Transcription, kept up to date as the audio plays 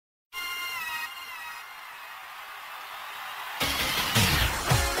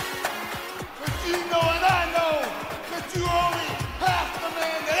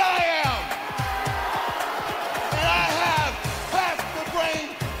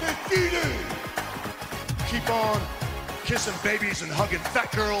keep on kissing babies and hugging fat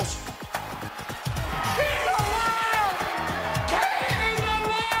girls. He's alive! Kane is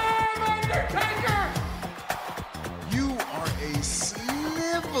alive, Undertaker! You are a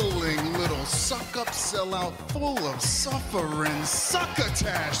sniveling little suck-up sellout full of suffering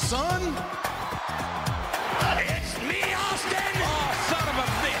succotash, son! It's me, Austin! Oh, son of a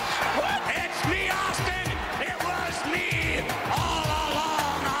bitch! What? It's me, Austin! It was me all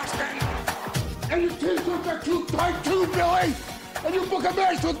along, Austin! And your t-shirts are too tight too, Billy! And you book a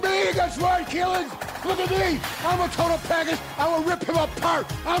match with me against Ryan Keelan! Look at me! I'm a total package! I will rip him apart!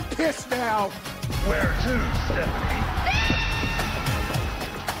 I'm pissed now! Where to, Stephanie?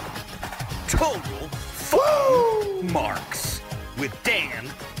 Total Fucking Marks with Dan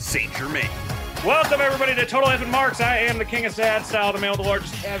St. Germain. Welcome, everybody, to Total F and Marks. I am the king of sad style, the man with the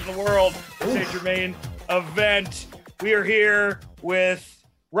largest calves in the world, the St. Germain event. We are here with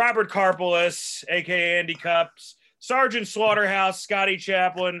Robert Karpolis, a.k.a. Andy Cups, Sergeant Slaughterhouse, Scotty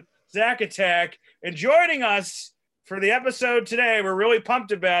Chaplin, Zach Attack, and joining us for the episode today, we're really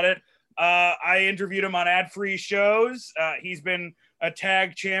pumped about it. I interviewed him on ad-free shows. He's been a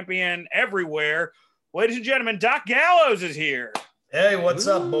tag champion everywhere. Ladies and gentlemen, Doc Gallows is here. Hey, what's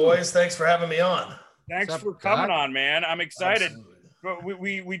up, boys? Thanks for having me on. Thanks for coming on, man. I'm excited. But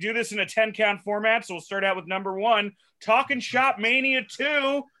we do this in a 10-count format, so we'll start out with number one. Talking Shop Mania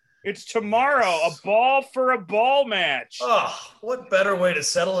 2. It's tomorrow, a ball for a ball match. Oh, what better way to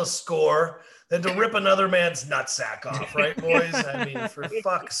settle a score than to rip another man's nutsack off, right, boys? I mean, for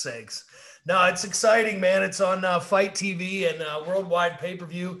fuck's sakes. No, it's exciting, man. It's on Fight TV and worldwide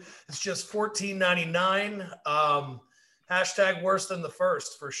pay-per-view. It's just $14.99. Hashtag worse than the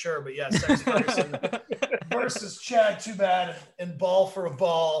first, for sure. But yeah, Sex Ferguson versus Chad Too Bad in Ball for a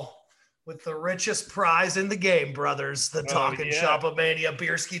Ball with the richest prize in the game, brothers. The Talking Shop of Mania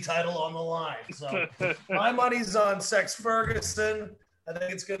Beerski title on the line. So my money's on Sex Ferguson. I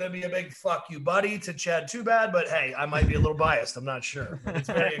think it's going to be a big fuck you, buddy, to Chad Too Bad. But hey, I might be a little biased. I'm not sure. But it's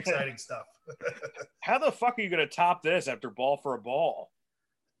very exciting stuff. How the fuck are you going to top this after Ball for a Ball?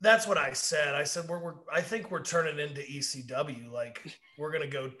 That's what I said. I said I think we're turning into ECW. Like, we're gonna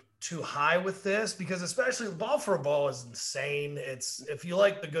go too high with this because especially Ball for a Ball is insane. It's, if you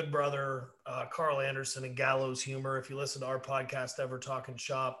like the Good Brother, Carl Anderson and Gallows humor, if you listen to our podcast Ever Talking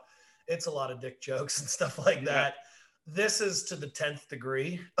Shop, it's a lot of dick jokes and stuff like that. This is to the 10th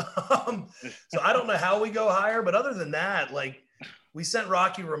degree. So I don't know how we go higher, but other than that, like, we sent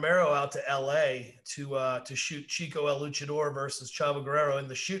Rocky Romero out to LA to shoot Chico El Luchador versus Chavo Guerrero in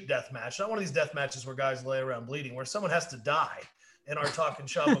the shoot death match. Not one of these death matches where guys lay around bleeding, where someone has to die in our Talking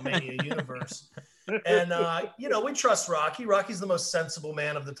Shop Mania universe. And, we trust Rocky. Rocky's the most sensible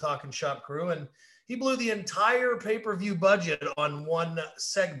man of the Talking Shop crew. And he blew the entire pay-per-view budget on one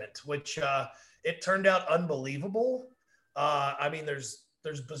segment, which it turned out unbelievable. I mean, there's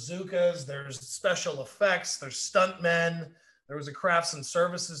bazookas, there's special effects, there's stuntmen. There was a crafts and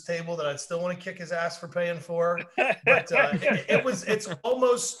services table that I'd still want to kick his ass for paying for, but it's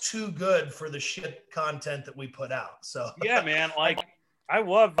almost too good for the shit content that we put out. So yeah, man, like I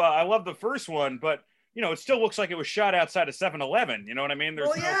love the first one, but it still looks like it was shot outside of 7-Eleven. You know what I mean?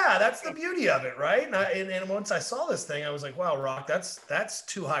 That's the beauty of it, right? And once I saw this thing, I was like, wow, Rock, that's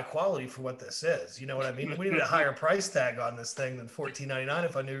too high quality for what this is. You know what I mean? We need a higher price tag on this thing than $14.99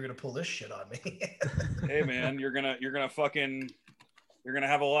 if I knew you were gonna pull this shit on me. Hey, man, you're gonna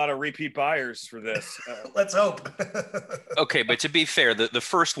have a lot of repeat buyers for this. Let's hope. Okay, but to be fair, the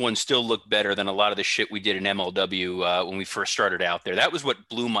first one still looked better than a lot of the shit we did in MLW when we first started out there. That was what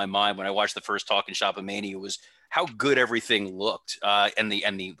blew my mind when I watched the first Talking Shop of Mania, was how good everything looked and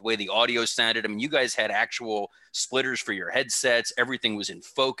the way the audio sounded. I mean, you guys had actual splitters for your headsets. Everything was in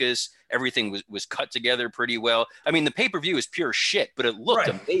focus. Everything was cut together pretty well. I mean, the pay-per-view is pure shit, but it looked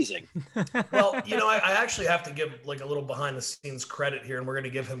amazing. Well, I actually have to give like a little behind the scenes credit here, and we're going to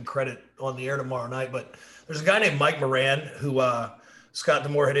give him credit on the air tomorrow night. But there's a guy named Mike Moran who Scott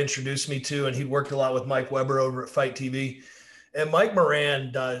D'Amore had introduced me to, and he'd worked a lot with Mike Weber over at Fight TV. And Mike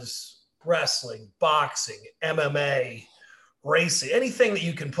Moran does wrestling, boxing, MMA, racing, anything that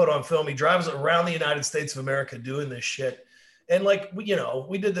you can put on film. He drives around the United States of America doing this shit. And like, we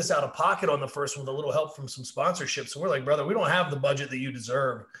did this out of pocket on the first one with a little help from some sponsorships. So we're like, brother, we don't have the budget that you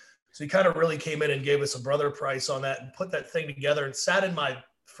deserve. So he kind of really came in and gave us a brother price on that and put that thing together and sat in my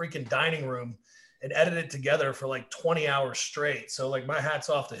freaking dining room and edited it together for like 20 hours straight. So like, my hat's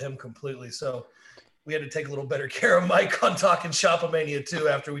off to him completely. So we had to take a little better care of Mike on Talking Shopomania 2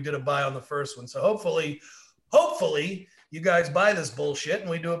 after we did a buy on the first one. So hopefully you guys buy this bullshit and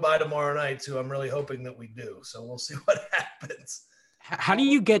we do a buy tomorrow night too. I'm really hoping that we do. So we'll see what happens. How do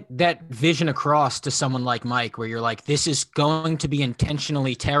you get that vision across to someone like Mike, where you're like, this is going to be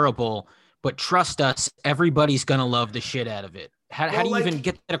intentionally terrible, but trust us, everybody's going to love the shit out of it? How do you even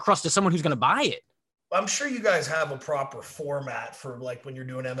get that across to someone who's going to buy it? I'm sure you guys have a proper format for like when you're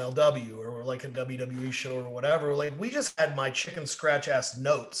doing MLW or like a WWE show or whatever. Like we just had my chicken scratch ass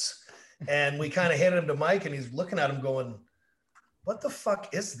notes and we kind of handed them to Mike and he's looking at them going, what the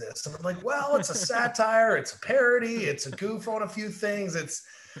fuck is this? And I'm like, well, it's a satire, it's a parody, it's a goof on a few things.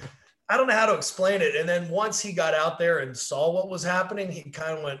 I don't know how to explain it. And then once he got out there and saw what was happening, he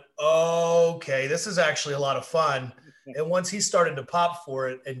kind of went, oh, okay, this is actually a lot of fun. And once he started to pop for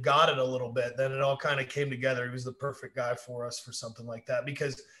it and got it a little bit, then it all kind of came together. He was the perfect guy for us for something like that,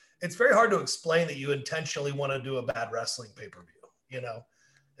 because it's very hard to explain that you intentionally want to do a bad wrestling pay-per-view, you know,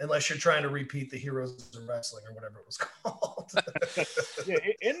 unless you're trying to repeat the Heroes of Wrestling or whatever it was called. Yeah,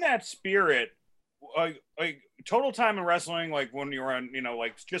 in that spirit, like total time in wrestling, like when you were on, you know,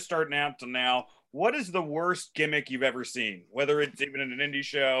 like just starting out to now, what is the worst gimmick you've ever seen? Whether it's even in an indie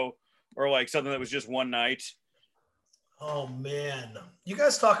show or like something that was just one night. Oh man, you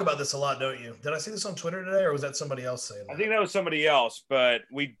guys talk about this a lot, don't you? Did I see this on Twitter today, or was that somebody else saying that? I think that was somebody else, but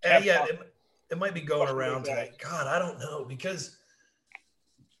we it might be going around today. God, I don't know, because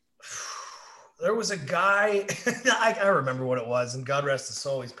there was a guy, I remember what it was, and God rest his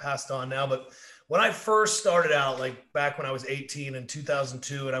soul, he's passed on now, but when I first started out, like back when I was 18 in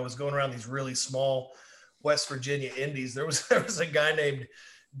 2002, and I was going around these really small West Virginia indies, there was a guy named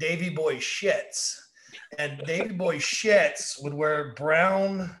Davey Boy Shits. And Davey Boy Shits would wear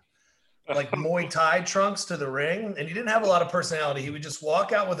brown, like Muay Thai trunks to the ring. And he didn't have a lot of personality. He would just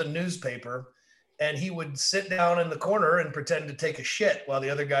walk out with a newspaper and he would sit down in the corner and pretend to take a shit while the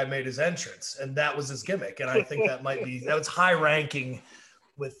other guy made his entrance. And that was his gimmick. And I think that was high ranking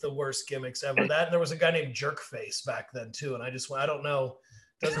with the worst gimmicks ever. That, and there was a guy named Jerkface back then too. And I don't know,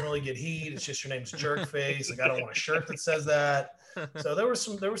 doesn't really get heat. It's just your name's Jerkface. Like I don't want a shirt that says that. So there were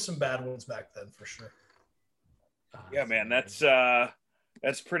some bad ones back then for sure. Yeah, man, that's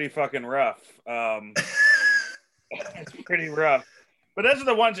pretty fucking rough. It's pretty rough. But those are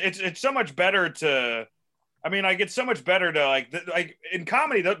the ones. It's so much better to. I mean, like it's so much better to like in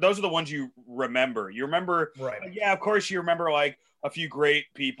comedy. Those are the ones you remember. You remember, right? Yeah, of course you remember like a few great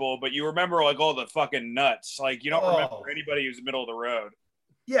people, but you remember like all the fucking nuts. Like you don't remember anybody who's middle of the road.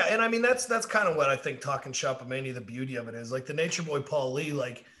 Yeah, and I mean that's kind of what I think Talking Shop of Mania, the beauty of it is, like the Nature Boy Paul Lee,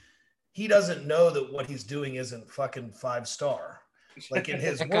 like. He doesn't know that what he's doing isn't fucking 5-star. Like in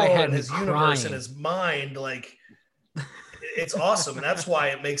his world and his universe and his mind, like it's awesome. And that's why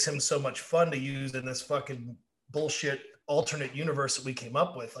it makes him so much fun to use in this fucking bullshit alternate universe that we came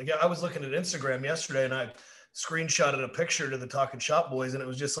up with. Like I was looking at Instagram yesterday and I screenshotted a picture to the Talking Shop boys and it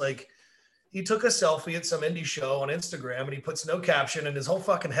was just like, he took a selfie at some indie show on Instagram and he puts no caption and his whole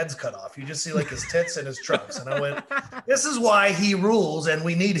fucking head's cut off. You just see like his tits and his trunks. And I went, this is why he rules and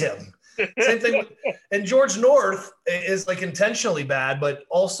we need him. Same thing. And George North is like intentionally bad, but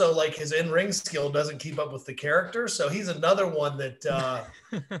also like his in-ring skill doesn't keep up with the character. So he's another one that,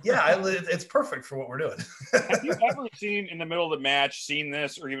 it's perfect for what we're doing. Have you ever seen in the middle of the match, seen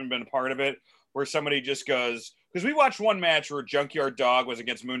this or even been a part of it, where somebody just goes, because we watched one match where Junkyard Dog was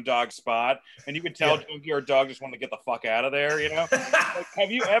against Moondog Spot, and you could tell Junkyard Dog just wanted to get the fuck out of there, you know? Like, have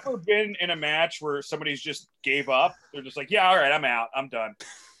you ever been in a match where somebody's just gave up? They're just like, yeah, all right, I'm out. I'm done.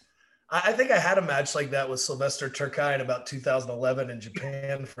 I think I had a match like that with Sylvester Terkay in about 2011 in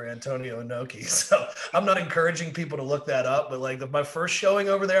Japan for Antonio Inoki. So I'm not encouraging people to look that up, but like my first showing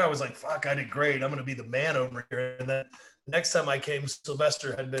over there, I was like, fuck, I did great. I'm going to be the man over here. And then the next time I came,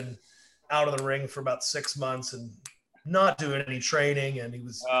 Sylvester had been out of the ring for about 6 months and not doing any training. And he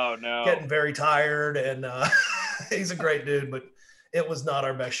was getting very tired. And he's a great dude, but it was not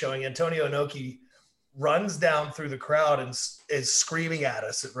our best showing. Antonio Inoki runs down through the crowd and is screaming at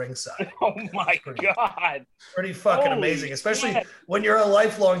us at ringside. Oh my God. Pretty fucking amazing, especially when you're a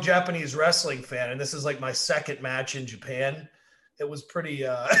lifelong Japanese wrestling fan. And this is like my second match in Japan. It was pretty,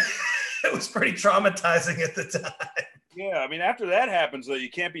 it was pretty traumatizing at the time. Yeah. I mean, after that happens though, you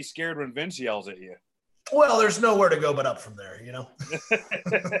can't be scared when Vince yells at you. Well, there's nowhere to go but up from there, you know?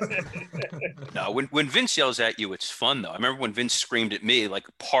 No, when Vince yells at you, it's fun, though. I remember when Vince screamed at me, like,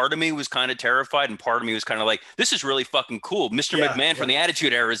 part of me was kind of terrified, and part of me was kind of like, this is really fucking cool. Mr. McMahon from the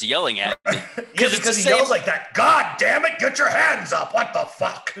Attitude Era is yelling at me. Because he yells like that, God damn it, get your hands up. What the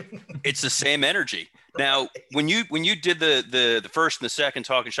fuck? It's the same energy. Now, when you did the first and the second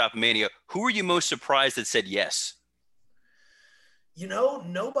Talking Shop of Mania, who were you most surprised that said yes?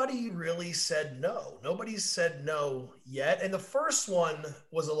 Nobody really said no. Nobody's said no yet. And the first one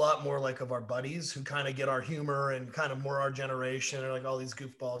was a lot more like of our buddies who kind of get our humor and kind of more our generation. Or like, all these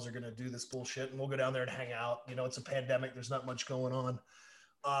goofballs are going to do this bullshit and we'll go down there and hang out. It's a pandemic. There's not much going on.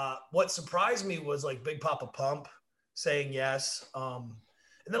 What surprised me was like Big Papa Pump saying yes. And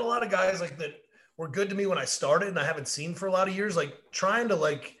then a lot of guys like that were good to me when I started and I haven't seen for a lot of years, like trying to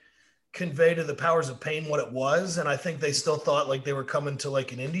like convey to the Powers of Pain what it was. And I think they still thought like they were coming to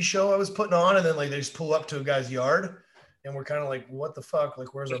like an indie show I was putting on. And then like they just pull up to a guy's yard and we're kind of like, what the fuck?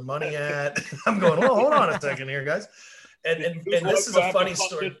 Like, where's our money at? I'm going, well, hold on a second here, guys. And this is a funny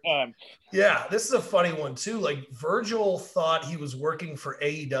story. Yeah, this is a funny one too. Like Virgil thought he was working for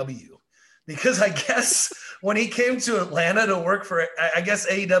AEW because I guess when he came to Atlanta to work for, I guess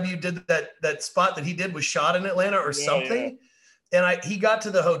AEW did that spot that he did was shot in Atlanta or something. Yeah. And he got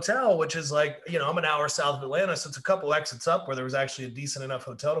to the hotel, which is like, I'm an hour south of Atlanta. So it's a couple exits up where there was actually a decent enough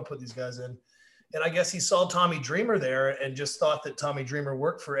hotel to put these guys in. And I guess he saw Tommy Dreamer there and just thought that Tommy Dreamer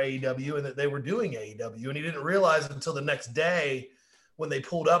worked for AEW and that they were doing AEW. And he didn't realize until the next day when they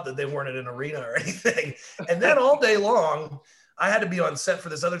pulled up that they weren't at an arena or anything. And then all day long, I had to be on set for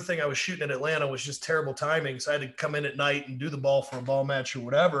this other thing I was shooting in Atlanta, which was just terrible timing. So I had to come in at night and do the ball for a ball match or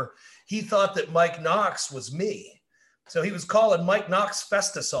whatever. He thought that Mike Knox was me. So he was calling Mike Knox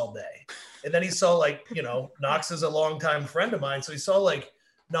Festus all day. And then he saw like, Knox is a longtime friend of mine. So he saw like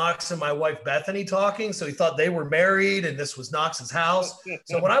Knox and my wife Bethany talking. So he thought they were married and this was Knox's house.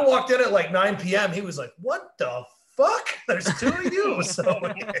 So when I walked in at like 9 p.m., he was like, what the fuck? There's two of you. So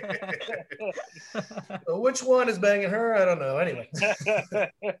which one is banging her? I don't know. Anyway.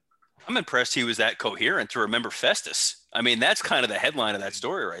 I'm impressed he was that coherent to remember Festus. I mean, that's kind of the headline of that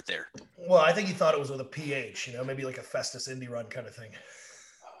story right there. Well, I think he thought it was with a PH, maybe like a Festus Indie Run kind of thing.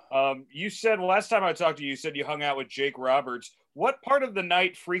 You said last time I talked to you, you said you hung out with Jake Roberts. What part of the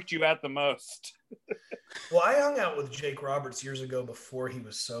night freaked you out the most? Well, I hung out with Jake Roberts years ago before he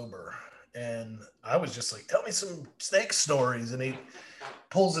was sober. And I was just like, tell me some snake stories. And he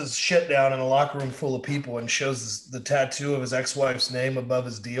pulls his shit down in a locker room full of people and shows the tattoo of his ex-wife's name above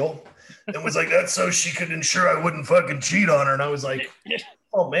his deal. And was like, that's so she could ensure I wouldn't fucking cheat on her. And I was like,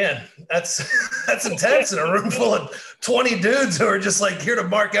 oh man, that's intense in a room full of 20 dudes who are just like here to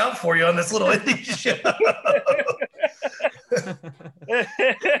mark out for you on this little indie show.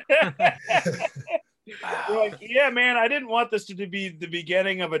 You're like, yeah, man, I didn't want this to be the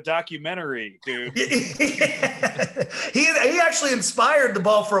beginning of a documentary, dude. Yeah. He actually inspired the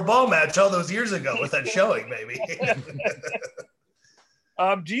Ball for a Ball match all those years ago with that showing, maybe.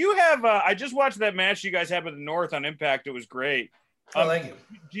 Do you have? I just watched that match you guys had with the North on Impact. It was great. Thank you.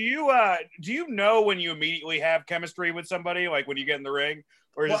 Do you know when you immediately have chemistry with somebody, like when you get in the ring,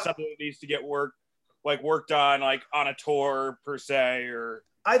 or is it something that needs to get worked on, like on a tour per se, or?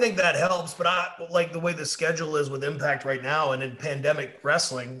 I think that helps, but I like the way the schedule is with Impact right now and in pandemic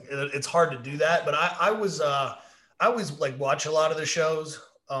wrestling, it's hard to do that. But I was like watch a lot of the shows,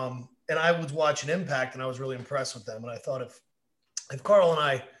 and I was watching Impact, and I was really impressed with them. And I thought if Carl and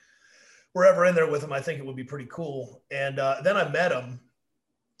I were ever in there with him, I think it would be pretty cool. And then I met him,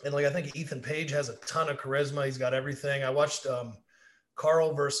 and like I think Ethan Page has a ton of charisma. He's got everything. I watched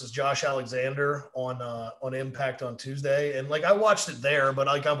Carl versus Josh Alexander on Impact on Tuesday. And like, I watched it there, but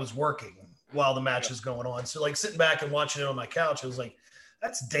like I was working while the match is going on. So like sitting back and watching it on my couch, it was like,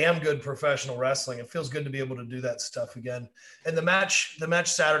 that's damn good professional wrestling. It feels good to be able to do that stuff again. And the match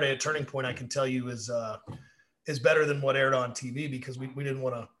Saturday at Turning Point, I can tell you is better than what aired on TV because we didn't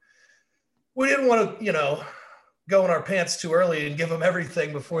want to, go in our pants too early and give them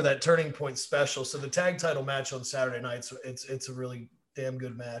everything before that Turning Point special. So the tag title match on Saturday nights, it's a really damn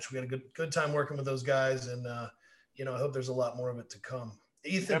good match. We had a good time working with those guys, and I hope there's a lot more of it to come.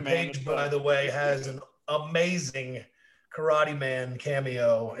 Ethan Page, by the way, has an amazing Karate Man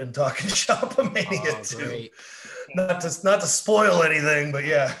cameo in Talking Shop Mania too. Great. Not to spoil anything, but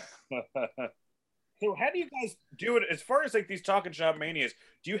yeah. So how do you guys do it as far as like these Talking Shop Manias?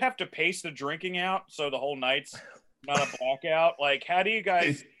 Do you have to pace the drinking out so the whole night's not a blackout? Like, how do you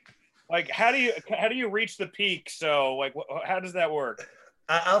guys? Like, how do you reach the peak? So, like, how does that work?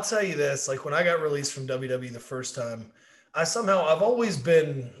 I'll tell you this. Like, when I got released from WWE the first time, I've always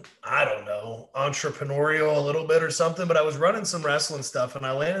been, I don't know, entrepreneurial a little bit or something, but I was running some wrestling stuff, and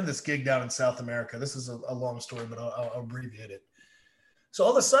I landed this gig down in South America. This is a long story, but I'll abbreviate it. So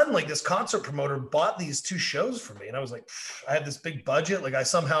all of a sudden, like, this concert promoter bought these 2 shows for me, and I was like, I had this big budget. Like, I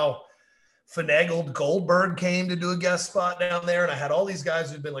somehow finagled Goldberg came to do a guest spot down there. And I had all these guys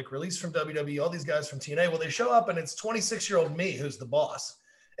who'd been like released from WWE, all these guys from TNA. Well, they show up and it's 26-year-old me who's the boss.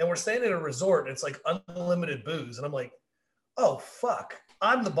 And we're staying at a resort and it's like unlimited booze. And I'm like, oh, fuck,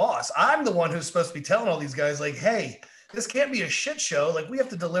 I'm the boss. I'm the one who's supposed to be telling all these guys, like, hey, this can't be a shit show. Like, we have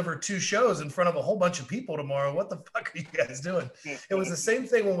to deliver 2 shows in front of a whole bunch of people tomorrow. What the fuck are you guys doing? It was the same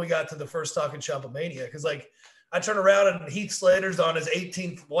thing when we got to the first Talking Shop of Mania. Because, like, I turn around and Heath Slater's on his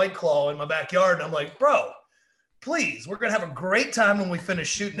 18th White Claw in my backyard. And I'm like, bro, please, we're going to have a great time when we finish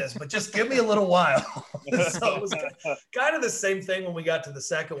shooting this, but just give me a little while. So it was kind of the same thing when we got to the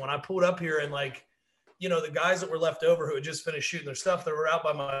second one. I pulled up here and, like, you know, the guys that were left over who had just finished shooting their stuff, they were out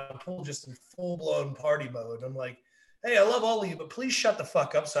by my pool just in full-blown party mode. I'm like, hey, I love all of you, but please shut the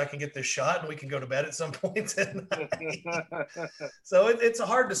fuck up so I can get this shot and we can go to bed at some point tonight. So it's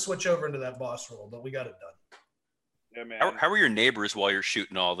hard to switch over into that boss role, but we got it done. Yeah, man. How are your neighbors while you're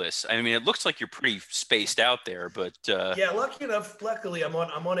shooting all this? I mean, it looks like you're pretty spaced out there, but yeah, luckily I'm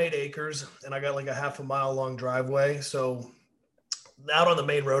on 8 acres and I got like a half a mile long driveway. So out on the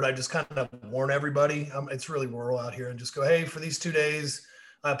main road, I just kind of warn everybody. It's really rural out here and just go, hey, for these 2 days,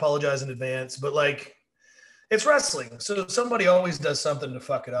 I apologize in advance. But like, it's wrestling. So somebody always does something to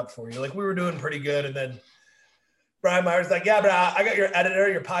fuck it up for you. Like we were doing pretty good. And then Brian Myers like, yeah, bro, I got your editor,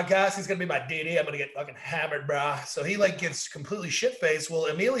 your podcast. He's going to be my DD. I'm going to get fucking hammered, bro. So he like gets completely shit-faced. Well,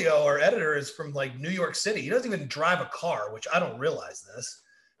 Emilio, our editor, is from like New York City. He doesn't even drive a car, which I don't realize this.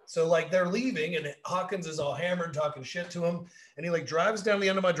 So like they're leaving and Hawkins is all hammered talking shit to him. And he like drives down the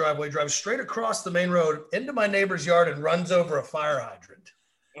end of my driveway, drives straight across the main road into my neighbor's yard and runs over a fire hydrant.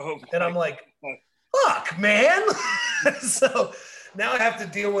 Oh, and I'm like, fuck, man. So now I have to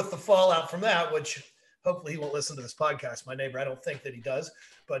deal with the fallout from that, which hopefully he won't listen to this podcast. My neighbor, I don't think that he does,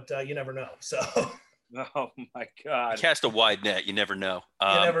 but you never know. So. Oh my God. Cast a wide net. You never know.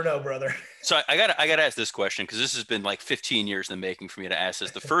 You never know, brother. So I gotta ask this question because this has been like 15 years in the making for me to ask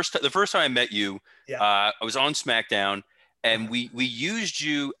this. The first time I met you, I was on SmackDown and we used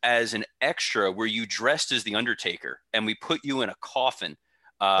you as an extra where you dressed as the Undertaker and we put you in a coffin.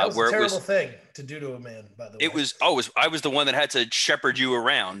 That was a terrible thing to do to a man, by the way. I was the one that had to shepherd you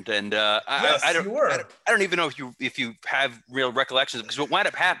around, and I don't even know if you have real recollections because what wound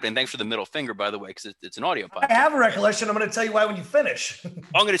up happening. Thanks for the middle finger, by the way, because it's an audio podcast. I have a recollection. I'm going to tell you why when you finish.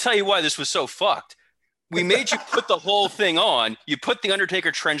 I'm going to tell you why this was so fucked. We made you put the whole thing on. You put the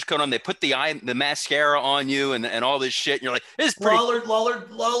Undertaker trench coat on. They put the mascara on you and all this shit. And you're like, this is pretty.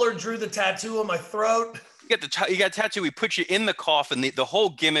 Lawler drew the tattoo on my throat. You got a tattoo. We put you in the coffin. The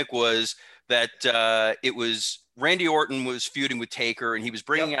whole gimmick was that it was Randy Orton was feuding with Taker, and he was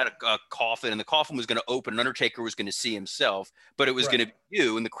bringing out a coffin, and the coffin was going to open. And Undertaker was going to see himself, but it was going to be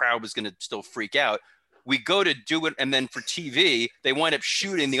you, and the crowd was going to still freak out. We go to do it, and then for TV, they wind up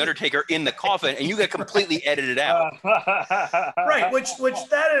shooting the Undertaker in the coffin, and you get completely edited out. Right, which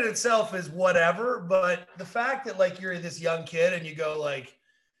that in itself is whatever, but the fact that like you're this young kid and you go like,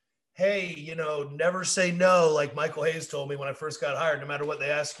 hey, you know, never say no, like Michael Hayes told me when I first got hired, no matter what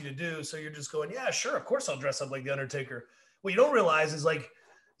they ask you to do. So you're just going, yeah, sure, of course I'll dress up like the Undertaker. What you don't realize is like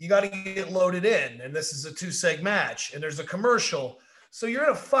you got to get loaded in, and this is a 2-seg match, and there's a commercial. So you're in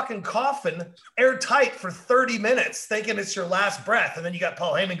a fucking coffin, airtight for 30 minutes, thinking it's your last breath. And then you got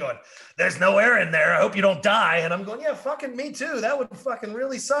Paul Heyman going, there's no air in there. I hope you don't die. And I'm going, yeah, fucking me too. That would fucking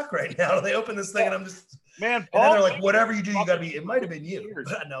really suck right now. They open this thing and I'm just, man, Paul, and then they're like, whatever you do, you got to be, it might've been you.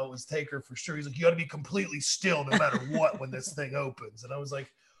 But I know it was Taker for sure. He's like, you got to be completely still no matter what when this thing opens. And I was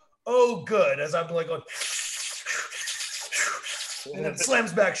like, oh, good. As I'm like going, and then it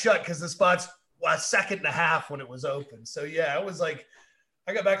slams back shut because the spot's a second and a half when it was open. So yeah, it was like,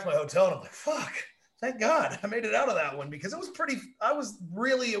 I got back to my hotel and I'm like, fuck, thank God I made it out of that one because it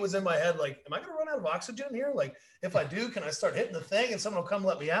was in my head like, am I going to run out of oxygen here? Like, if I do, can I start hitting the thing and someone will come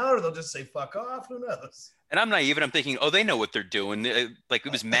let me out or they'll just say, fuck off? Who knows? And I'm naive and I'm thinking, oh, they know what they're doing. Like,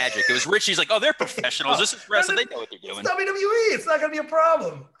 it was magic. It was Richie's like, oh, they're professionals. This is wrestling. They know what they're doing. It's WWE. It's not going to be a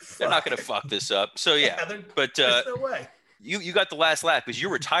problem. They're not going to fuck this up. So, yeah. But there's no way. You got the last laugh because you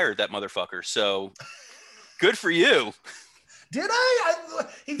retired that motherfucker. So, good for you. Did I?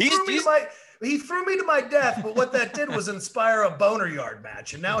 He threw me to my death, but what that did was inspire a boner yard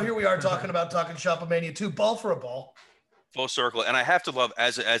match. And now here we are talking about Talking Shop of Mania 2, ball for a ball. Full circle. And I have to love,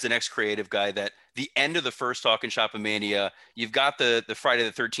 as an ex-creative guy, that the end of the first Talking Shop of Mania, you've got the Friday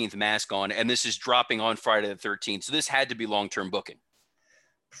the 13th mask on, and this is dropping on Friday the 13th. So this had to be long-term booking.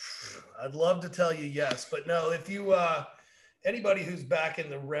 I'd love to tell you yes, but no, if you... anybody who's back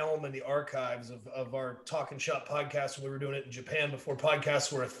in the realm and the archives of our Talking Shop podcast when we were doing it in Japan before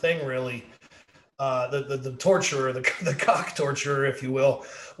podcasts were a thing, really, the torturer, the cock torturer, if you will,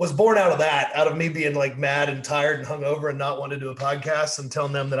 was born out of me being like mad and tired and hungover and not wanting to do a podcast and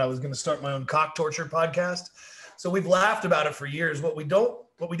telling them that I was going to start my own cock torture podcast. So we've laughed about it for years. What we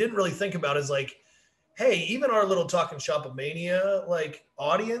didn't really think about is like, hey, even our little Talking Shop of Mania like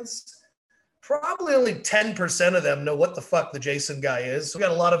audience, probably only 10% of them know what the fuck the Jason guy is. So we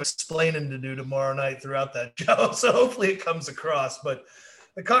got a lot of explaining to do tomorrow night throughout that show. So hopefully it comes across. But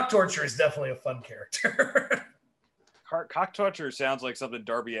the cock torture is definitely a fun character. Cock torture sounds like something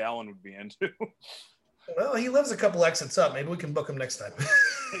Darby Allin would be into. Well, he lives a couple exits up. Maybe we can book him next time.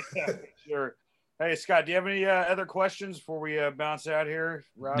 Yeah, sure. Hey, Scott, do you have any other questions before we bounce out here?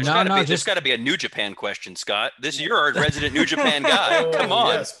 There's got to be a New Japan question, Scott. You're our resident New Japan guy. Come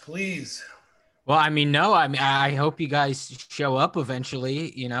on. Yes, please. Well, I mean, no, I mean, I hope you guys show up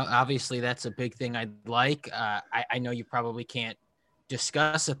eventually. You know, obviously that's a big thing I'd like. I know you probably can't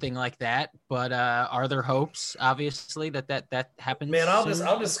discuss a thing like that, but are there hopes, obviously, that happens? Man,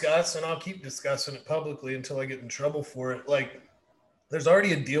 I'll discuss, and I'll keep discussing it publicly until I get in trouble for it. Like, there's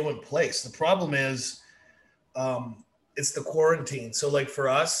already a deal in place. The problem is, it's the quarantine. So, like, for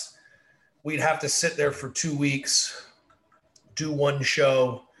us, we'd have to sit there for 2 weeks, do one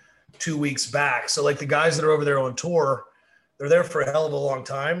show, 2 weeks back. So, like, the guys that are over there on tour, they're there for a hell of a long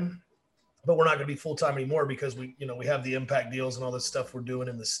time, but we're not going to be full-time anymore because we have the Impact deals and all this stuff we're doing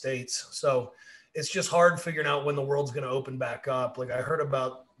in the States. So it's just hard figuring out when the world's going to open back up. Like, I heard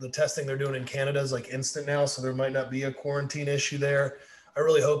about the testing they're doing in Canada is like instant now, so there might not be a quarantine issue there. I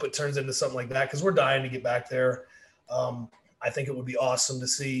really hope it turns into something like that because we're dying to get back there. I think it would be awesome to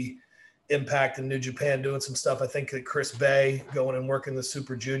see Impact and New Japan doing some stuff. I think that Chris Bay going and working the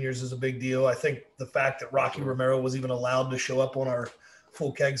Super Juniors is a big deal. I think the fact that Rocky Romero was even allowed to show up on our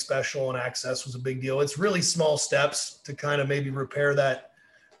Full Keg special and access was a big deal. It's really small steps to kind of maybe repair that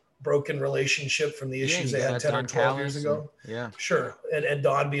broken relationship from the issues they had 10 or 12 years ago. Sure. And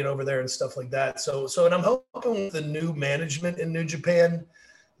Don being over there and stuff like that. So, and I'm hoping with the new management in New Japan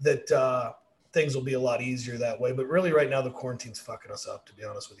that things will be a lot easier that way. But really right now, the quarantine's fucking us up, to be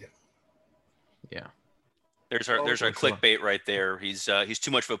honest with you. Yeah. There's our clickbait right there. He's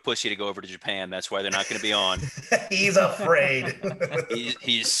too much of a pussy to go over to Japan. That's why they're not going to be on. He's afraid.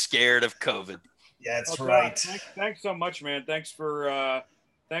 he's scared of COVID. Yeah, that's right. Thanks so much, man. Thanks for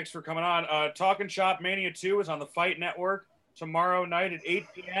coming on. Talking Shop Mania 2 is on the Fight Network tomorrow night at 8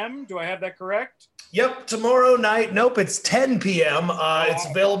 p.m. Do I have that correct? Yep, tomorrow night. Nope, it's 10 p.m. It's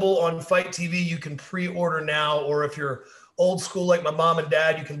available on Fight TV. You can pre-order now, or if you're old school like my mom and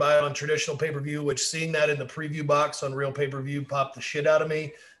dad, you can buy it on traditional pay-per-view, which seeing that in the preview box on real pay-per-view popped the shit out of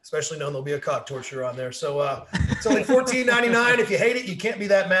me, especially knowing there'll be a cock torture on there. So it's only $14.99. If you hate it, you can't be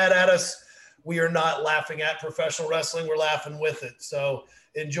that mad at us. We are not laughing at professional wrestling. We're laughing with it. So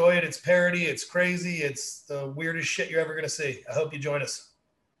enjoy it. It's parody. It's crazy. It's the weirdest shit you're ever going to see. I hope you join us.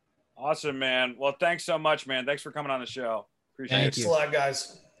 Awesome, man. Well, thanks so much, man. Thanks for coming on the show. Appreciate it. Thanks a lot,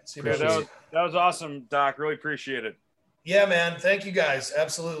 guys. See you that was awesome, Doc. Really appreciate it. Yeah, man. Thank you guys.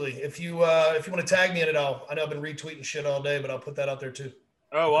 Absolutely. If you want to tag me in it, I know I've been retweeting shit all day, but I'll put that out there too.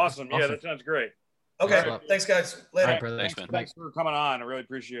 Oh, awesome. Yeah, that sounds great. Okay. Thanks, guys. Later. Right, Thanks, man. Thanks for coming on. I really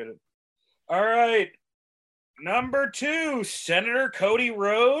appreciate it. All right. Number 2, Senator Cody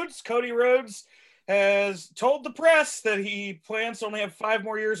Rhodes. Cody Rhodes has told the press that he plans to only have 5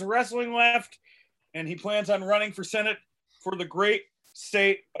 more years of wrestling left, and he plans on running for Senate for the great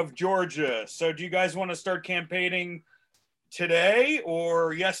state of Georgia. So do you guys want to start campaigning today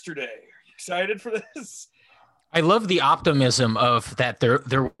or yesterday? Are you excited for this? I love the optimism of that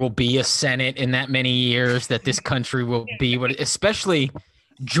there will be a Senate in that many years, that this country will be what, especially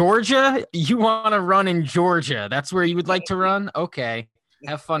Georgia. You want to run in Georgia? That's where you would like to run? Okay.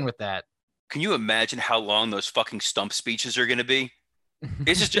 Have fun with that. Can you imagine how long those fucking stump speeches are going to be?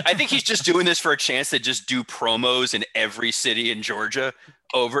 I think he's just doing this for a chance to just do promos in every city in Georgia.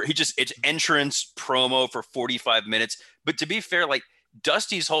 It's entrance promo for 45 minutes. But to be fair, like,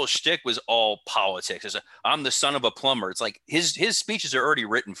 Dusty's whole shtick was all politics. I'm the son of a plumber. It's like his speeches are already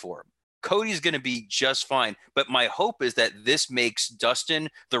written for him. Cody's going to be just fine. But my hope is that this makes Dustin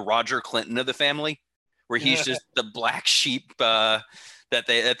the Roger Clinton of the family, where he's just the black sheep that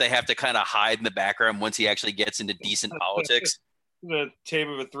they have to kind of hide in the background once he actually gets into decent politics. The tape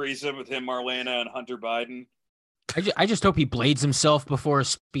of a threesome with him, Marlena, and Hunter Biden. I just hope he blades himself before a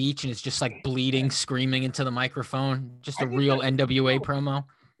speech and it's just like bleeding, screaming into the microphone. Just a real NWA promo.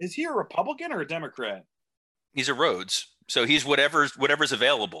 Is he a Republican or a Democrat? He's a Rhodes, so he's whatever's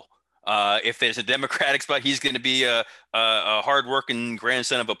available. If there's a Democratic spot, he's going to be a hardworking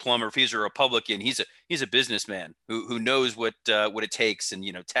grandson of a plumber. If he's a Republican, he's a businessman who knows what it takes. And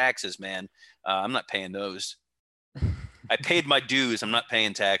taxes, man. I'm not paying those. I paid my dues. I'm not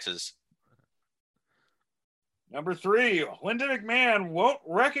paying taxes. Number 3, Linda McMahon won't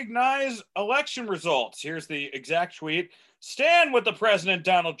recognize election results. Here's the exact tweet. Stand with the President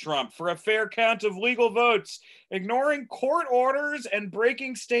Donald Trump for a fair count of legal votes. Ignoring court orders and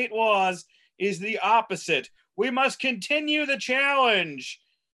breaking state laws is the opposite. We must continue the challenge.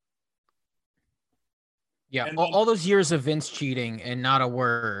 Yeah, all those years of Vince cheating and not a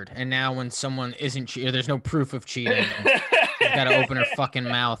word. And now when someone isn't cheating, there's no proof of cheating. She's got to open her fucking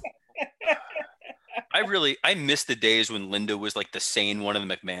mouth. I miss the days when Linda was like the sane one of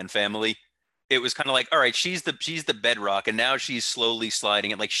the McMahon family. It was kind of like, all right, she's the bedrock, and now she's slowly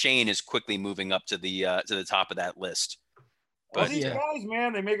sliding. And like Shane is quickly moving up to the top of that list. But these guys,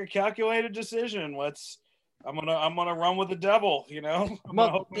 man, they make a calculated decision. I'm gonna run with the devil, you know.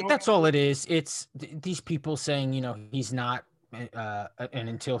 Well, that's all it is. It's these people saying, you know, he's not, and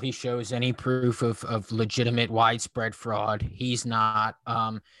until he shows any proof of legitimate widespread fraud, he's not.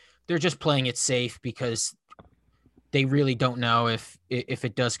 They're just playing it safe because they really don't know if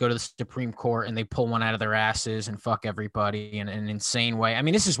it does go to the Supreme Court and they pull one out of their asses and fuck everybody in an insane way. I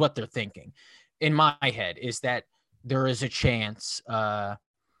mean, this is what they're thinking in my head, is that there is a chance,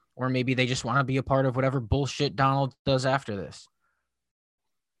 or maybe they just want to be a part of whatever bullshit Donald does after this.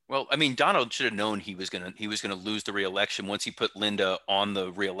 Well, I mean, Donald should have known he was gonna lose the re-election once he put Linda on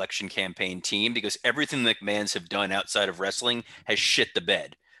the re-election campaign team, because everything the McMahons have done outside of wrestling has shit the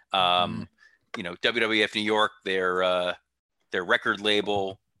bed. You know, WWF New York, their record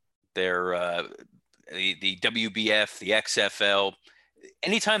label, their the WBF, the XFL.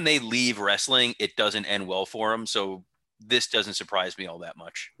 Anytime they leave wrestling, it doesn't end well for them. So this doesn't surprise me all that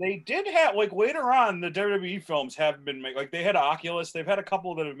much. They did have, like, later on, the WWE films have been made. Like, they had Oculus. They've had a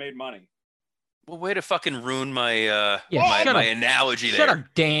couple that have made money. Well, way to fucking ruin my my analogy there. Shut up,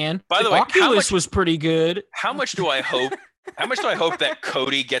 Dan. By the way, Oculus was pretty good. How much do I hope? How much do I hope that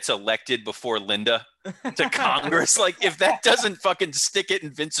Cody gets elected before Linda to Congress? Like, if that doesn't fucking stick it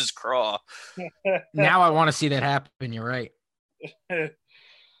in Vince's craw. Now I want to see that happen. You're right.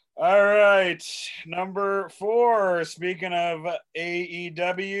 All right. Number 4. Speaking of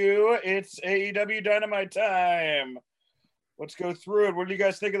AEW, it's AEW Dynamite time. Let's go through it. What do you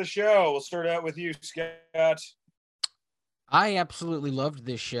guys think of the show? We'll start out with you, Scott. I absolutely loved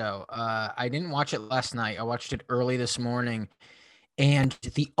this show. I didn't watch it last night. I watched it early this morning. And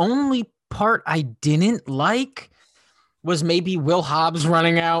the only part I didn't like was maybe Will Hobbs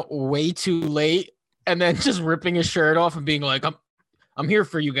running out way too late and then just ripping his shirt off and being like, I'm here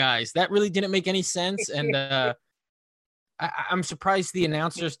for you guys. That really didn't make any sense. And I'm surprised the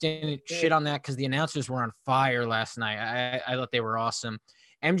announcers didn't shit on that, because the announcers were on fire last night. I thought they were awesome.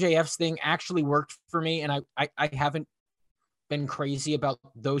 MJF's thing actually worked for me, and I haven't been crazy about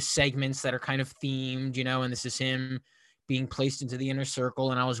those segments that are kind of themed, you know, and this is him being placed into the inner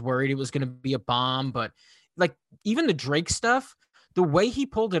circle, and I was worried it was going to be a bomb, but like even the Drake stuff, the way he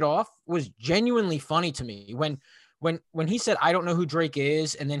pulled it off was genuinely funny to me. When he said, I don't know who Drake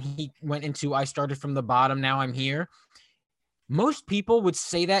is, and then he went into, I started from the bottom, now I'm here. Most people would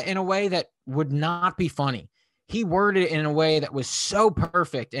say that in a way that would not be funny. He worded it in a way that was so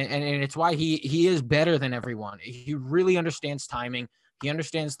perfect, and it's why he is better than everyone. He really understands timing. He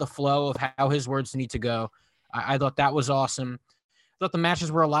understands the flow of how his words need to go. I thought that was awesome. I thought the matches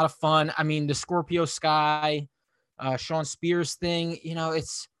were a lot of fun. I mean, the Scorpio Sky, Sean Spears thing, you know, it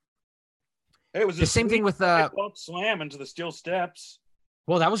was the same thing with slam into the steel steps.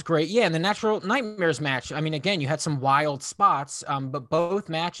 Well, that was great. Yeah, and the Natural Nightmares match. I mean, again, you had some wild spots, but both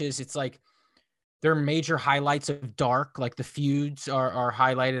matches, it's like they're major highlights of Dark. Like the feuds are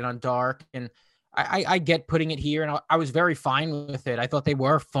highlighted on Dark, and I get putting it here, and I was very fine with it. I thought they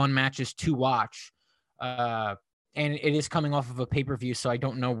were fun matches to watch, and it is coming off of a pay-per-view, so I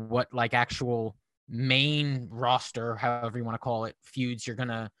don't know what like actual main roster, however you want to call it, feuds you're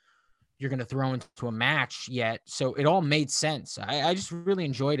gonna throw into a match yet. So it all made sense. I just really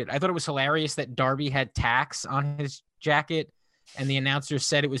enjoyed it. I thought it was hilarious that Darby had tacks on his jacket, and the announcer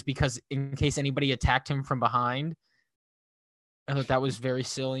said it was because in case anybody attacked him from behind. I thought that was very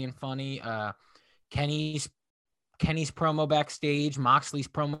silly and funny. Kenny's promo backstage, Moxley's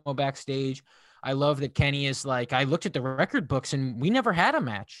promo backstage. I love that Kenny is like, I looked at the record books and we never had a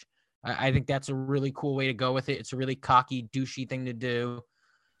match. I think that's a really cool way to go with it. It's a really cocky, douchey thing to do.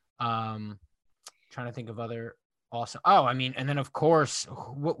 Trying to think of other awesome. Oh, I mean, and then of course,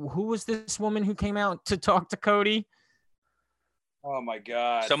 who was this woman who came out to talk to Cody? Oh my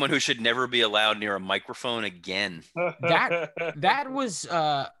God! Someone who should never be allowed near a microphone again. That was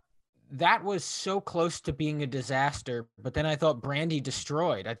so close to being a disaster. But then I thought Brandy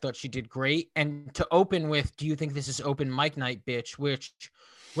destroyed. I thought she did great. And to open with, do you think this is open mic night, bitch? Which,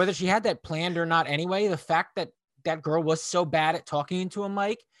 whether she had that planned or not, anyway, the fact that that girl was so bad at talking into a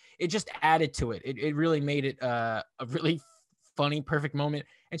mic, it just added to it. It really made it a really funny, perfect moment.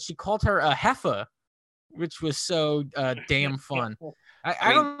 And she called her a heifer, which was so damn fun.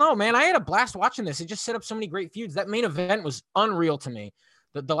 I don't know, man. I had a blast watching this. It just set up so many great feuds. That main event was unreal to me.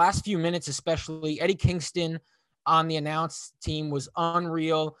 The last few minutes, especially Eddie Kingston on the announce team, was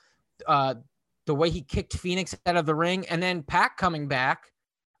unreal. The way he kicked Phoenix out of the ring, and then Pac coming back,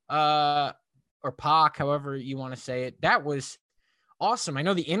 or Pac, however you want to say it, that was awesome. I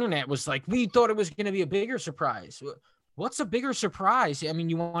know the internet was like, we thought it was going to be a bigger surprise. What's a bigger surprise? I mean,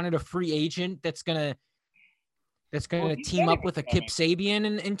 you wanted a free agent that's gonna team up with a Kip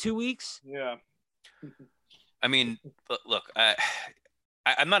Sabian in 2 weeks. Yeah. I mean, look,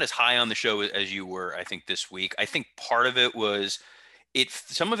 I'm not as high on the show as you were, I think, this week. I think part of it was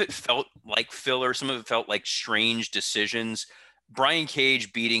some of it felt like filler. Some of it felt like strange decisions. Brian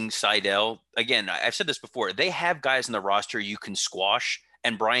Cage beating Seidel. Again, I've said this before. They have guys in the roster you can squash,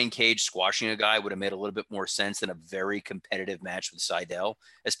 and Brian Cage squashing a guy would have made a little bit more sense than a very competitive match with Seidel,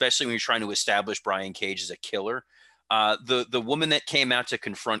 especially when you're trying to establish Brian Cage as a killer. The woman that came out to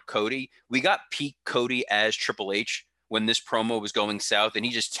confront Cody, we got peak Cody as Triple H when this promo was going south, and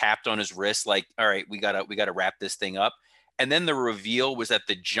he just tapped on his wrist like, all right, we gotta wrap this thing up. And then the reveal was that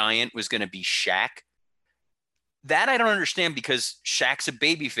the Giant was going to be Shaq. That I don't understand, because Shaq's a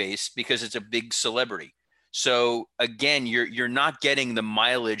babyface because it's a big celebrity. So again, you're not getting the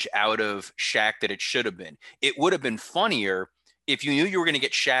mileage out of Shaq that it should have been. It would have been funnier if you knew you were going to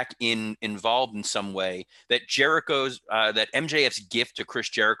get Shaq involved in some way. That that MJF's gift to Chris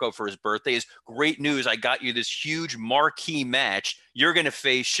Jericho for his birthday is great news. I got you this huge marquee match. You're going to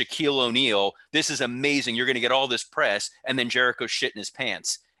face Shaquille O'Neal. This is amazing. You're going to get all this press. And then Jericho shit in his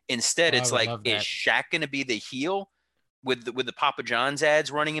pants. Instead, it's like, is Shaq going to be the heel with the Papa John's ads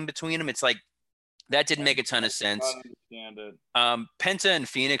running in between them? It's like, that didn't make a ton of sense. I understand it. Penta and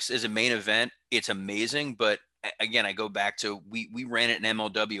Phoenix is a main event. It's amazing, but again, I go back to we ran it in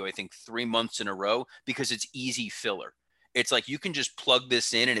MLW, I think 3 months in a row, because it's easy filler. It's like you can just plug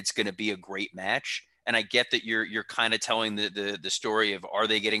this in and it's going to be a great match. And I get that you're kind of telling the story of, are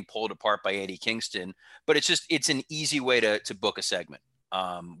they getting pulled apart by Eddie Kingston? But it's an easy way to book a segment,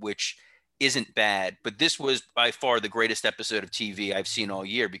 which isn't bad. But this was by far the greatest episode of TV I've seen all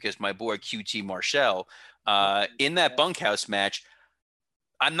year, because my boy QT Marshall in that bunkhouse match,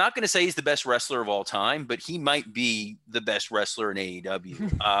 I'm not going to say he's the best wrestler of all time, but he might be the best wrestler in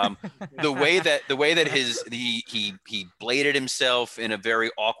AEW. The way that he bladed himself in a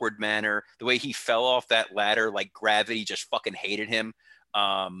very awkward manner, the way he fell off that ladder like gravity just fucking hated him.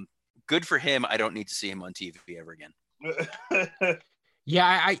 Good for him. I don't need to see him on TV ever again. Yeah,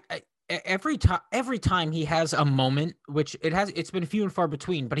 I every time he has a moment, which it's been few and far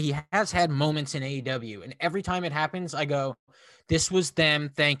between, but he has had moments in AEW, and every time it happens, I go, this was them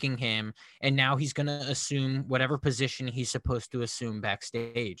thanking him, and now he's going to assume whatever position he's supposed to assume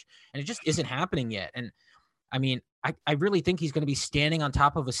backstage, and it just isn't happening yet. And I mean, I really think he's going to be standing on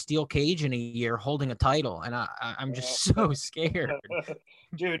top of a steel cage in a year holding a title, and I'm just so scared.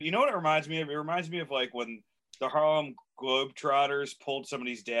 Dude, you know what it reminds me of? It reminds me of like when the Harlem Globetrotters pulled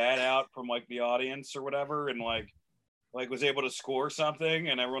somebody's dad out from like the audience or whatever, and like was able to score something,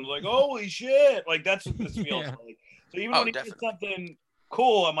 and everyone's like, holy shit, like that's what this feels like. So even when he did something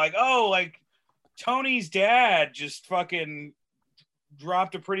cool, I'm like, oh, like Tony's dad just fucking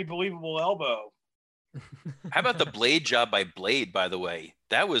dropped a pretty believable elbow. How about the blade job by Blade, by the way?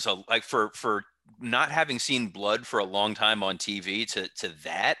 That was for not having seen blood for a long time on TV to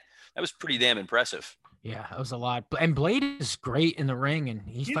that was pretty damn impressive. Yeah, that was a lot. And Blade is great in the ring, and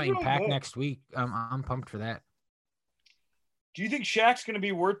he's fighting really Pac good next week. I'm pumped for that. Do you think Shaq's going to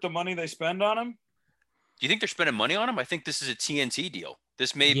be worth the money they spend on him? Do you think they're spending money on him? I think this is a TNT deal.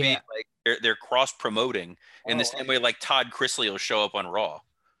 This may be like they're cross promoting in the same way like Todd Chrisley will show up on Raw.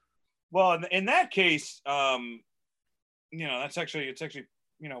 Well, in that case, it's actually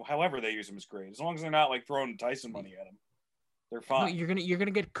however they use him is great. As long as they're not like throwing Tyson money at him, they're fine. No, you're gonna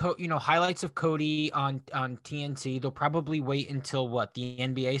get highlights of Cody on TNT. They'll probably wait until the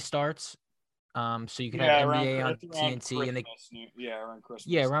NBA starts. So you can have NBA on TNT and around Christmas.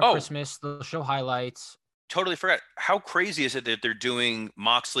 Yeah, around Christmas they'll show highlights. Totally forgot. How crazy is it that they're doing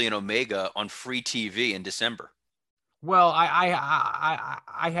Moxley and Omega on free TV in December? Well,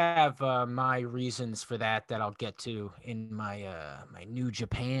 I have my reasons for that I'll get to in my my New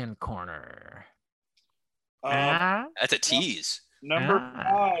Japan corner. That's a tease. Number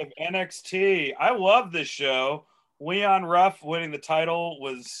 5, NXT. I love this show. Leon Ruff winning the title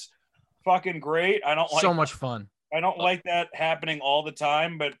was fucking great. I don't like so much fun. I don't like that happening all the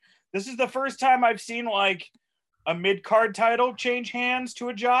time, but this is the first time I've seen like a mid-card title change hands to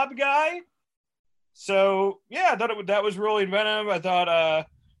a job guy. So yeah, I thought that was really inventive. I thought,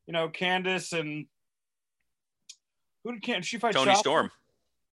 Candace and who did she fight? Tony Shopper? Storm.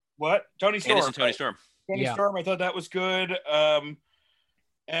 What? Tony Storm. Candace and Tony Storm. Tony Storm. I thought that was good. I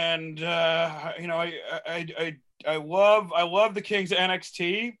love the Kings of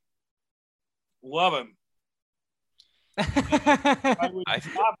NXT. Love him. I would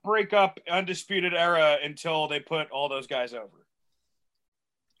not break up Undisputed Era until they put all those guys over.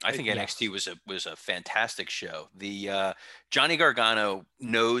 I think NXT was a fantastic show. The Johnny Gargano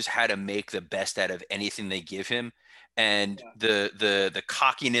knows how to make the best out of anything they give him, and the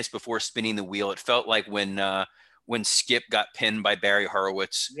cockiness before spinning the wheel. It felt like when Skip got pinned by Barry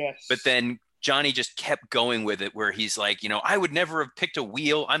Horowitz, but then Johnny just kept going with it, where he's like, I would never have picked a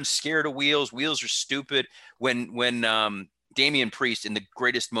wheel. I'm scared of wheels. Wheels are stupid. When Damian Priest, in the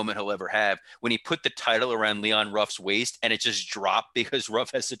greatest moment he'll ever have, when he put the title around Leon Ruff's waist and it just dropped because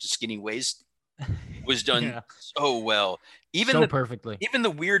Ruff has such a skinny waist, was done so well. Perfectly. Even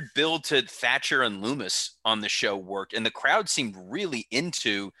the weird build to Thatcher and Loomis on the show worked, and the crowd seemed really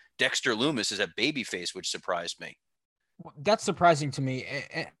into Dexter Loomis as a babyface, which surprised me. That's surprising to me.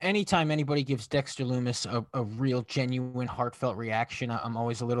 Anytime anybody gives Dexter Loomis a real, genuine, heartfelt reaction, I'm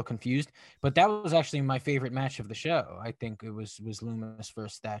always a little confused. But that was actually my favorite match of the show. I think it was Loomis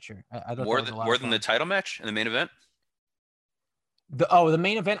versus Thatcher. I thought more than the title match in the main event. The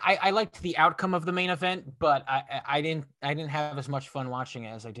main event. I liked the outcome of the main event, but I didn't have as much fun watching it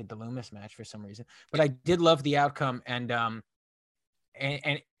as I did the Loomis match for some reason. But I did love the outcome, and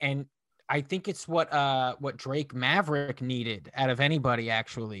I think it's what Drake Maverick needed out of anybody,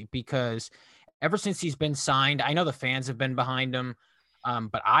 actually, because ever since he's been signed, I know the fans have been behind him,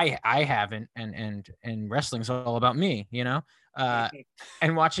 but I haven't, and wrestling's all about me,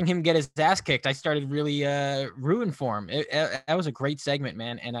 and watching him get his ass kicked, I started really rooting for him. That was a great segment,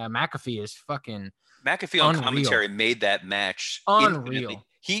 man. And McAfee is fucking McAfee on commentary made that match unreal.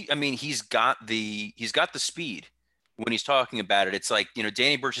 He's got the speed. When he's talking about it, it's like,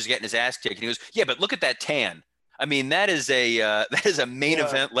 Danny Burch is getting his ass kicked, and he goes, "Yeah, but look at that tan." I mean, that is a main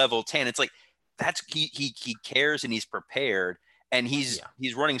event level tan. It's like he cares and he's prepared, and he's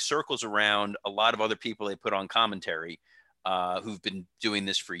running circles around a lot of other people they put on commentary who've been doing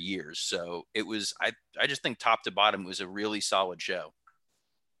this for years. So it was I just think top to bottom it was a really solid show.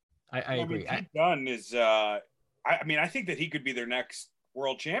 I agree. Pete Dunne is I think that he could be their next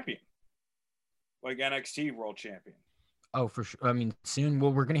world champion, like NXT world champion. Oh, for sure. I mean, soon.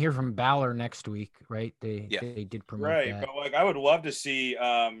 Well, we're gonna hear from Balor next week, right? They did promote that. But like, I would love to see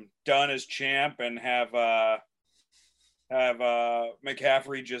Dunne as champ and have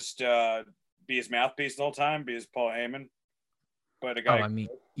McCaffrey just be his mouthpiece the whole time, be his Paul Heyman. But a guy.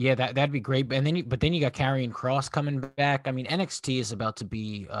 That'd be great. And then you got Karrion Kross coming back. I mean, NXT is about to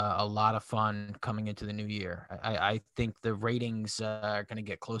be a lot of fun coming into the new year. I think the ratings are gonna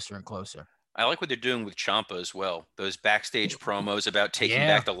get closer and closer. I like what they're doing with Ciampa as well. Those backstage promos about taking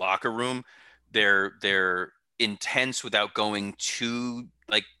back the locker room, they're intense without going too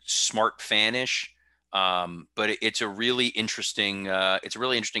like smart fanish. But it's a really interesting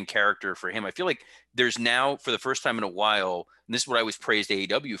character for him. I feel like there's now, for the first time in a while, and this is what I was praised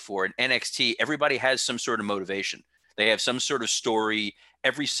AEW for, in NXT, everybody has some sort of motivation. They have some sort of story.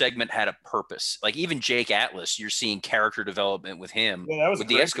 Every segment had a purpose. Like even Jake Atlas, you're seeing character development with him with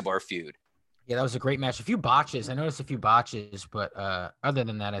the Escobar feud. Yeah, that was a great match. A few botches. I noticed a few botches, but other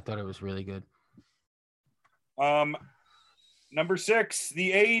than that, I thought it was really good. Number 6,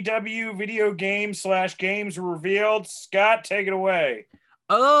 the AEW video games were revealed. Scott, take it away.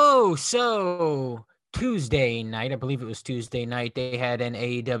 Oh, so Tuesday night, I believe it was Tuesday night, they had an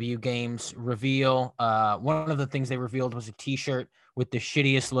AEW games reveal. One of the things they revealed was a t-shirt with the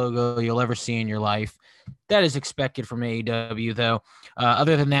shittiest logo you'll ever see in your life. That is expected from AEW, though.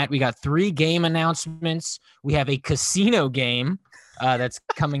 Other than that, we got 3 game announcements. We have a casino game that's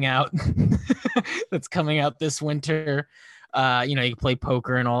coming out. That's coming out this winter. You can play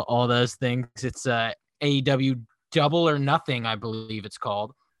poker and all those things. It's AEW Double or Nothing, I believe it's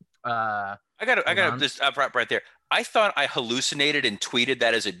called. I got this up right there. I thought I hallucinated and tweeted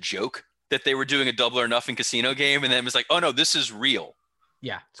that as a joke, that they were doing a Double or Nothing casino game, and then it was like, oh no, this is real.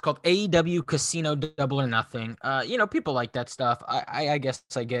 Yeah, it's called AEW Casino Double or Nothing. People like that stuff. I guess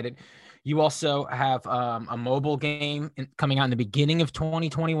I get it. You also have a mobile game coming out in the beginning of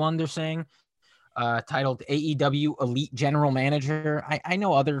 2021, they're saying, titled AEW Elite General Manager. I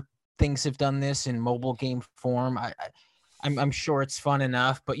know other things have done this in mobile game form. I'm sure it's fun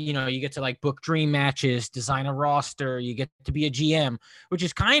enough, but you get to like book dream matches, design a roster, you get to be a GM, which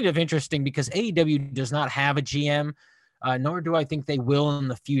is kind of interesting because AEW does not have a GM. nor do I think they will in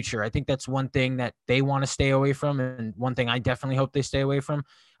the future. I think that's one thing that they want to stay away from, and one thing I definitely hope they stay away from.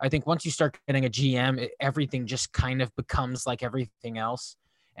 I think once you start getting a GM, everything just kind of becomes like everything else,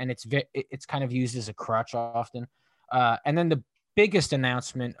 and it's kind of used as a crutch often. And then the biggest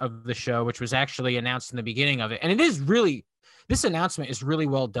announcement of the show, which was actually announced in the beginning of it, and this announcement is really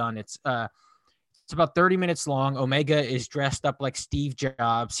well done. It's about 30 minutes long. Omega is dressed up like Steve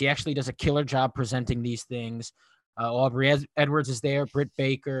Jobs. He actually does a killer job presenting these things. Aubrey Edwards is there, Britt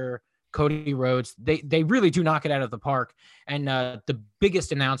Baker, Cody Rhodes. They really do knock it out of the park. And the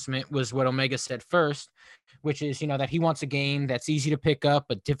biggest announcement was what Omega said first, which is, that he wants a game that's easy to pick up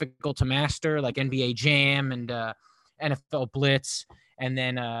but difficult to master, like NBA Jam and NFL Blitz. And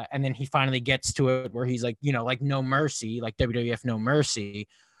then he finally gets to it where he's like, like No Mercy, like WWF No Mercy.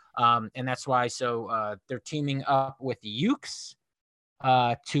 And that's why. So they're teaming up with Ukes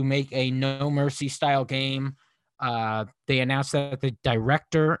to make a No Mercy style game. They announced that the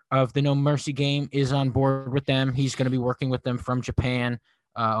director of the No Mercy game is on board with them. He's going to be working with them from Japan.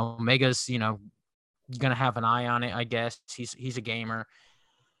 Omega's, going to have an eye on it, I guess. He's a gamer.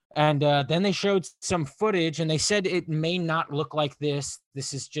 And then they showed some footage, and they said it may not look like this.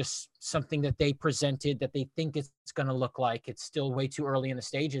 This is just something that they presented that they think it's going to look like. It's still way too early in the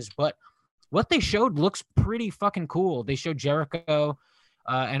stages, but what they showed looks pretty fucking cool. They showed Jericho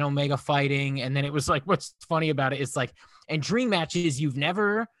and Omega fighting, and then it was like, what's funny about it is like, and dream matches you've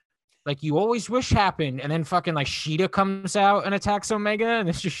never, like, you always wish happened, and then fucking like Sheeta comes out and attacks Omega, and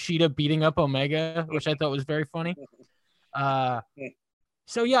it's just Sheeta beating up Omega, which I thought was very funny.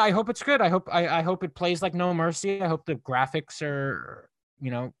 So yeah, I hope it's good. I hope it plays like No Mercy. I hope the graphics are,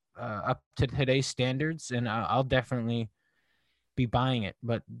 up to today's standards, and I'll definitely be buying it.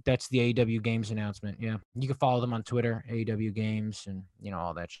 But that's the AEW Games announcement. Yeah, you can follow them on Twitter, AEW Games, and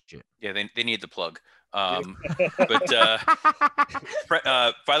all that shit. Yeah, they need the plug. But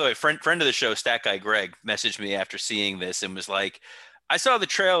by the way, friend of the show, Stat Guy Greg, messaged me after seeing this and was like, "I saw the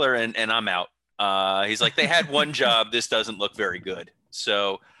trailer and I'm out." He's like, "They had one job. This doesn't look very good."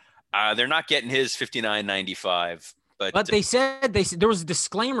 So they're not getting his $59.95. But they said there was a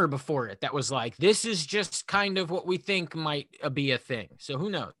disclaimer before it that was like, this is just kind of what we think might be a thing. So who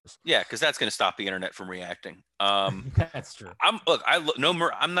knows? Yeah, because that's going to stop the internet from reacting. That's true. I'm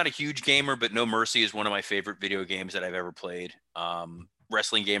not a huge gamer, but No Mercy is one of my favorite video games that I've ever played.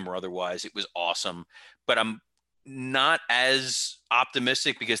 Wrestling game or otherwise, it was awesome. But I'm not as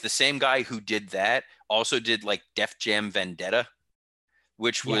optimistic because the same guy who did that also did like Def Jam Vendetta,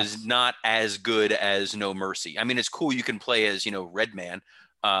 which was not as good as No Mercy. I mean, it's cool. You can play as, Redman.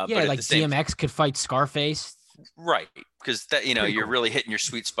 But like DMX could fight Scarface. Right. Because that, you're really hitting your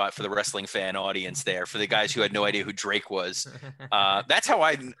sweet spot for the wrestling fan audience there, for the guys who had no idea who Drake was. That's how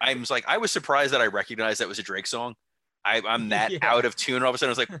I was like, I was surprised that I recognized that was a Drake song. I'm that out of tune. All of a sudden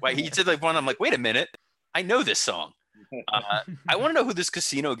I was like, why? He did like one. I'm like, wait a minute. I know this song. I want to know who this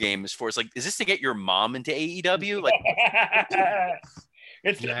casino game is for. It's like, is this to get your mom into AEW? Like,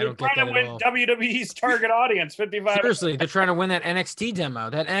 they're trying to win WWE's target audience, 55. Seriously, they're trying to win that NXT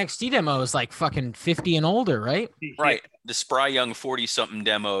demo. That NXT demo is like fucking 50 and older, right? Right. The spry young 40-something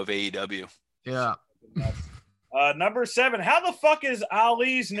demo of AEW. Yeah. Number 7. How the fuck is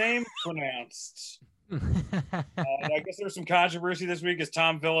Ali's name pronounced? I guess there's some controversy this week as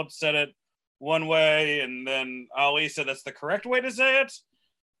Tom Phillips said it one way, and then Ali said that's the correct way to say it.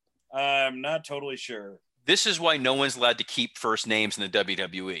 I'm not totally sure. This is why no one's allowed to keep first names in the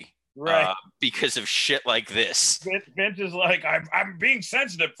WWE. Right. Because of shit like this. Vince is like, I'm being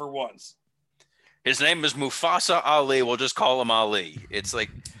sensitive for once. His name is Mufasa Ali. We'll just call him Ali. It's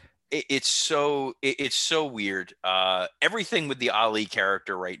like, it's so weird. Everything with the Ali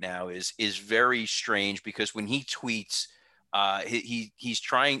character right now is very strange because when he tweets,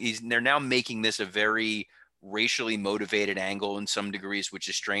 they're now making this a very racially motivated angle in some degrees, which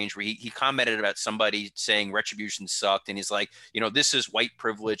is strange, where he commented about somebody saying Retribution sucked, and he's like, this is white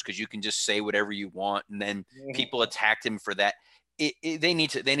privilege because you can just say whatever you want, and then people attacked him for that. They need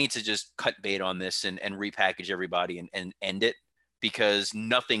to just cut bait on this and repackage everybody and end it, because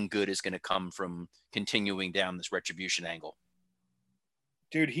nothing good is going to come from continuing down this Retribution angle.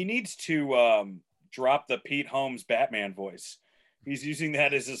 Dude, he needs to drop the Pete Holmes Batman voice. He's using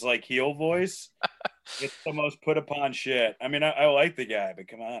that as his like heel voice. It's the most put upon shit. I mean, I like the guy, but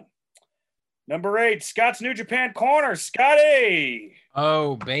come on. Number 8, Scott's New Japan Corner. Scotty.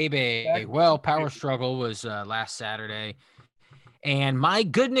 Oh, baby. Well, Power Struggle was last Saturday. And my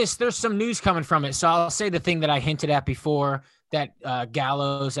goodness, there's some news coming from it. So I'll say the thing that I hinted at before that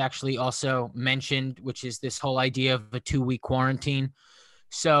Gallows actually also mentioned, which is this whole idea of a 2-week quarantine.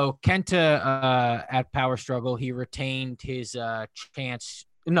 So Kenta at Power Struggle, he retained his chance.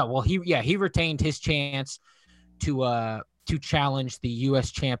 No, well, he retained his chance to challenge the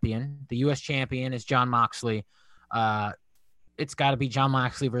U.S. champion. The U.S. champion is Jon Moxley. It's got to be Jon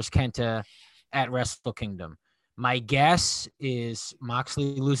Moxley versus Kenta at Wrestle Kingdom. My guess is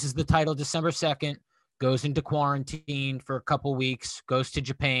Moxley loses the title December 2nd, goes into quarantine for a couple weeks, goes to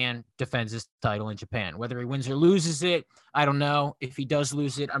Japan, defends his title in Japan. Whether he wins or loses it, I don't know. If he does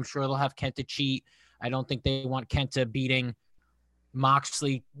lose it, I'm sure they'll have Kenta cheat. I don't think they want Kenta beating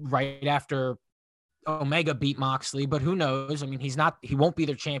Moxley right after Omega beat Moxley, but who knows? I mean, he won't be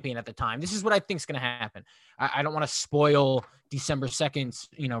their champion at the time. This is what I think is going to happen. I don't want to spoil December 2nd's,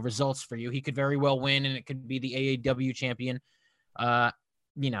 results for you. He could very well win, and it could be the AAW champion,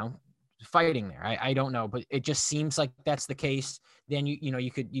 fighting there. I don't know, but it just seems like that's the case. Then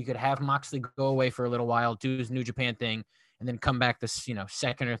you could have Moxley go away for a little while, do his New Japan thing, and then come back this,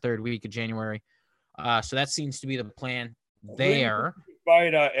 second or third week of January. So that seems to be the plan there.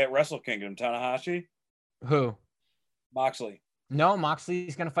 Fight at Wrestle Kingdom, Tanahashi. Who? Moxley. No,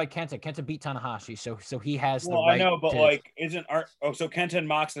 Moxley's going to fight Kenta. Kenta beat Tanahashi, so he has the right. Well, I know, but so Kenta and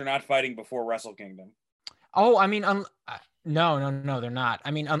Mox, they're not fighting before Wrestle Kingdom. Oh, I mean, no, they're not.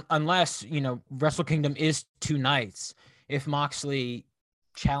 I mean, unless Wrestle Kingdom is 2 nights. If Moxley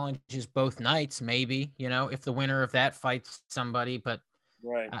challenges both nights, maybe if the winner of that fights somebody, but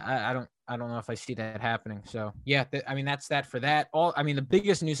right. I don't know if I see that happening. So yeah, that's that for that. The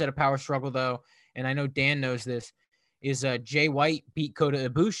biggest news out of Power Struggle though, and I know Dan knows this, is Jay White beat Kota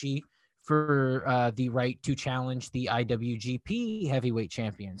Ibushi for the right to challenge the IWGP Heavyweight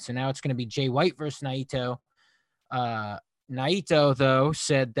Champion. So now it's going to be Jay White versus Naito. Naito, though,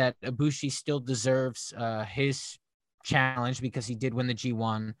 said that Ibushi still deserves his challenge because he did win the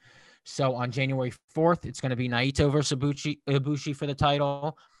G1. So on January 4th, it's going to be Naito versus Ibushi for the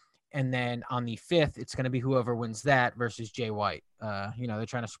title. And then on the 5th, it's going to be whoever wins that versus Jay White. They're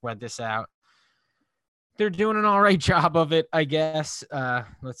trying to spread this out. They're doing an all right job of it, I guess.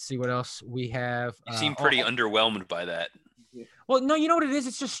 Let's see what else we have. You seem pretty underwhelmed by that. Well, no, you know what it is?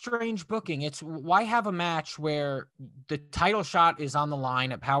 It's just strange booking. It's why have a match where the title shot is on the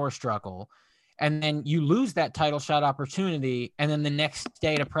line at Power Struggle, and then you lose that title shot opportunity, and then the next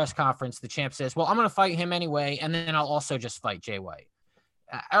day at a press conference, the champ says, well, I'm going to fight him anyway, and then I'll also just fight Jay White.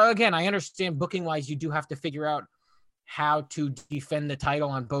 Again, I understand booking-wise, you do have to figure out how to defend the title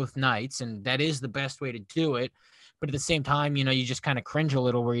on both nights, and that is the best way to do it. But at the same time, you just kind of cringe a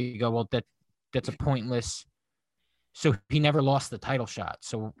little where you go, well, that's a pointless. So he never lost the title shot.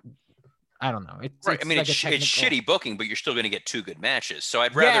 So I don't know. It's shitty booking, but you're still going to get 2 good matches. So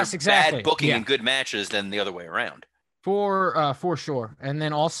I'd rather bad booking and good matches than the other way around. For sure. And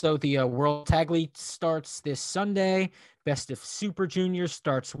then also the World Tag League starts this Sunday. Best of Super Juniors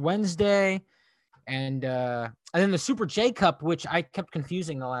starts Wednesday. And then the Super J Cup, which I kept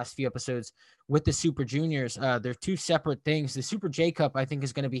confusing the last few episodes with the Super Juniors. They're 2 separate things. The Super J Cup, I think,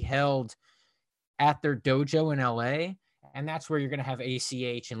 is going to be held at their dojo in LA. And that's where you're going to have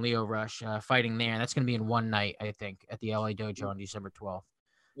ACH and Leo Rush fighting there. And that's going to be in one night, I think, at the LA dojo on December 12th.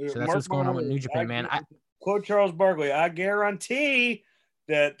 So that's what's going on with New Japan, man. Quote Charles Barkley, I guarantee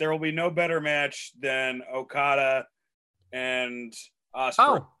that there will be no better match than Okada and Ospreay.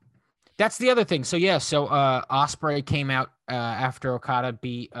 Oh, that's the other thing. So, yeah, Ospreay came out after Okada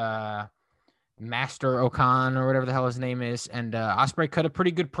beat Master Okan or whatever the hell his name is. And Ospreay cut a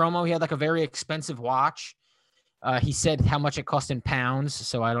pretty good promo. He had like a very expensive watch. He said how much it cost in pounds.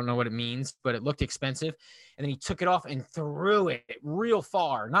 So I don't know what it means, but it looked expensive. And then he took it off and threw it real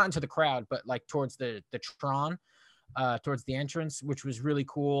far, not into the crowd, but like towards the Tron, towards the entrance, which was really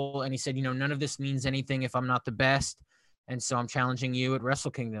cool. And he said, none of this means anything if I'm not the best. And so I'm challenging you at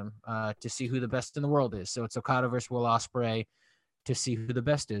Wrestle Kingdom to see who the best in the world is. So it's Okada versus Will Ospreay to see who the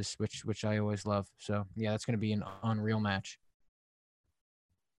best is, which I always love. So yeah, that's going to be an unreal match.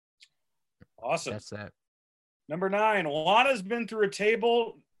 Awesome. That's that. Number 9, Lana's been through a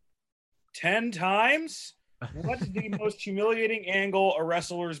table 10 times. What's the most humiliating angle a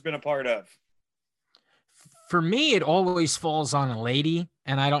wrestler's been a part of? For me, it always falls on a lady.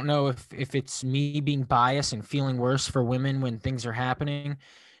 And I don't know if it's me being biased and feeling worse for women when things are happening.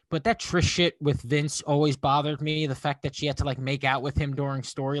 But that Trish shit with Vince always bothered me. The fact that she had to like make out with him during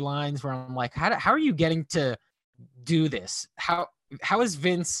storylines where I'm like, how are you getting to do this? How is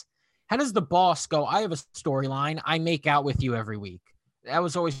Vince? How does the boss go, I have a storyline, I make out with you every week? That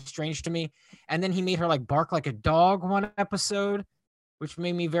was always strange to me. And then he made her like bark like a dog one episode, which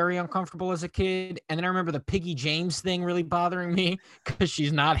made me very uncomfortable as a kid. And then I remember the Piggy James thing really bothering me because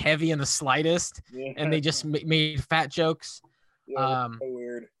she's not heavy in the slightest. Yeah. And they just made fat jokes. Yeah, so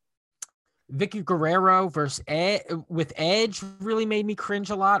weird. Vicky Guerrero versus with Edge really made me cringe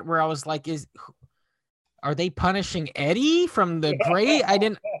a lot. Where I was like, are they punishing Eddie from the Bray? I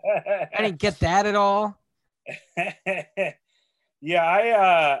didn't get that at all.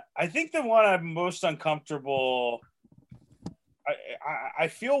 Yeah, I think the one I'm most uncomfortable. I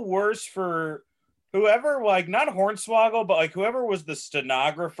feel worse for whoever, like, not Hornswoggle, but like whoever was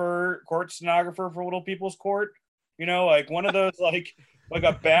the court stenographer for Little People's Court. You know, like one of those like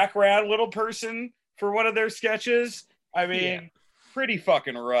a background little person for one of their sketches. I mean, pretty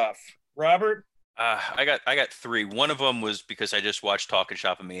fucking rough. Robert? I got three. One of them was because I just watched Talking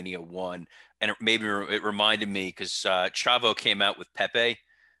Shop Mania 1, and it reminded me because Chavo came out with Pepe,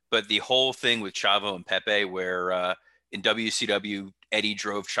 but the whole thing with Chavo and Pepe where in WCW, Eddie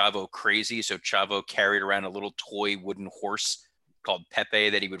drove Chavo crazy, so Chavo carried around a little toy wooden horse called Pepe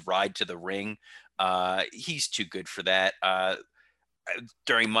that he would ride to the ring. He's too good for that.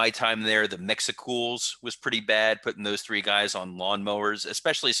 During my time there, the Mexicools was pretty bad, putting those three guys on lawnmowers,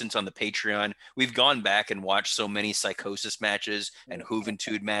 especially since on the Patreon, we've gone back and watched so many Psychosis matches and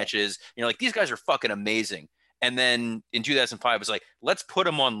Juventud matches. You know, like, these guys are fucking amazing. And then in 2005, it was like, let's put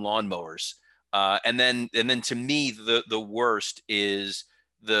them on lawnmowers. And then to me, the worst is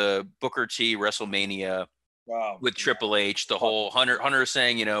the Booker T WrestleMania with Triple H, the whole Hunter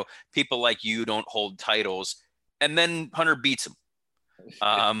saying, you know, people like you don't hold titles. And then Hunter beats him.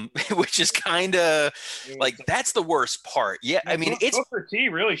 Which is kind of like, that's the worst part. Yeah, I mean, Booker T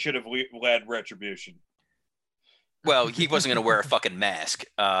really should have led Retribution. Well, he wasn't going to wear a fucking mask.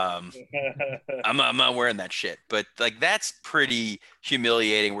 I'm not wearing that shit. But like, that's pretty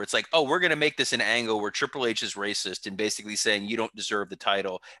humiliating. Where it's like, oh, we're going to make this an angle where Triple H is racist and basically saying you don't deserve the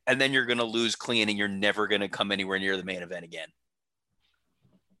title, and then you're going to lose clean, and you're never going to come anywhere near the main event again.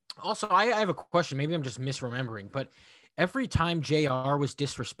 Also, I have a question. Maybe I'm just misremembering, but every time JR was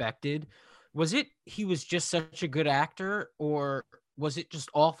disrespected, was it he was just such a good actor, or was it just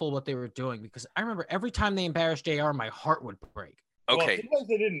awful what they were doing? Because I remember every time they embarrassed JR, my heart would break. Okay. Well,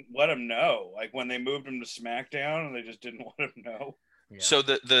 they didn't let him know. Like when they moved him to SmackDown, and they just didn't let him know. Yeah. So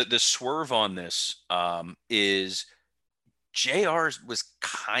the swerve on this is JR was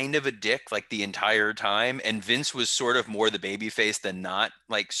kind of a dick like the entire time, and Vince was sort of more the babyface than not.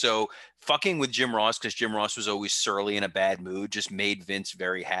 Like, so fucking with Jim Ross, because Jim Ross was always surly in a bad mood, just made Vince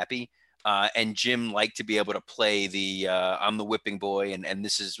very happy. And Jim liked to be able to play the I'm the whipping boy, and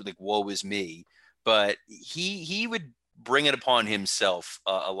this is like, woe is me. But he would bring it upon himself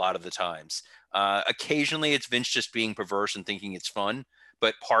a lot of the times. Occasionally it's Vince just being perverse and thinking it's fun.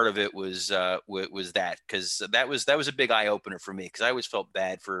 But part of it was that, because that was a big eye opener for me, because I always felt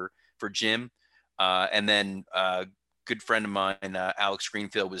bad for Jim. And then good friend of mine, Alex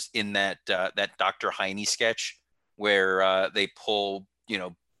Greenfield, was in that Dr. Heine sketch where they pull, you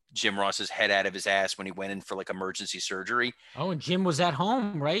know, Jim Ross's head out of his ass when he went in for like emergency surgery. Oh, and Jim was at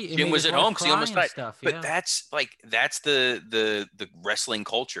home, right? Jim was at home because he almost died. Stuff, but yeah. that's the wrestling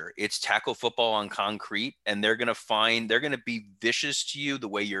culture. It's tackle football on concrete, and they're gonna be vicious to you the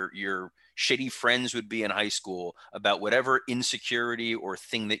way your shitty friends would be in high school about whatever insecurity or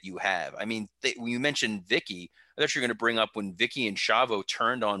thing that you have. I mean, when you mentioned Vicky, I thought you were gonna bring up when Vicky and Chavo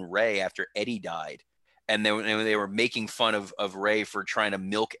turned on Ray after Eddie died. And they were making fun of Ray for trying to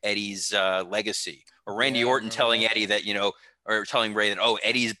milk Eddie's legacy, or Randy Orton telling Eddie that, you know, or telling Ray that, oh,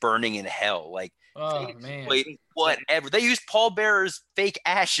 Eddie's burning in hell. Like, oh man, whatever. They used Paul Bearer's fake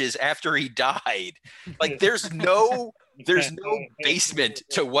ashes after he died. Like, there's no basement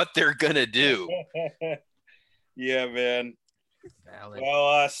to what they're gonna do. Yeah, man. Valid.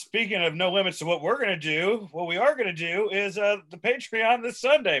 Well, speaking of no limits to what we're gonna do, what we are gonna do is the Patreon this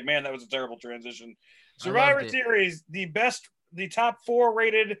Sunday. Man, that was a terrible transition. Survivor Series, the top 4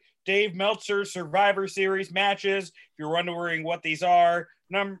 rated Dave Meltzer Survivor Series matches. If you're wondering what these are,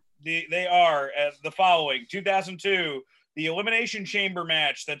 they are as the following: 2002, the Elimination Chamber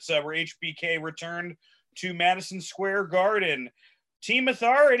match. That's where HBK returned to Madison Square Garden. Team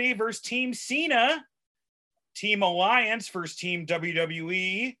Authority versus Team Cena. Team Alliance versus Team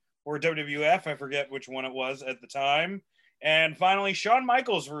WWE or WWF. I forget which one it was at the time. And finally, Shawn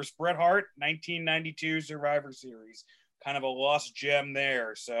Michaels versus Bret Hart, 1992 Survivor Series. Kind of a lost gem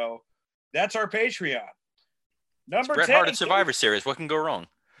there. So that's our Patreon. Number 10. Bret Hart at Survivor Series. What can go wrong?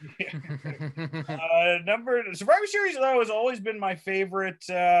 Survivor Series, though, has always been my favorite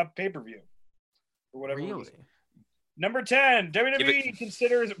pay-per-view. For whatever reason. Number 10, WWE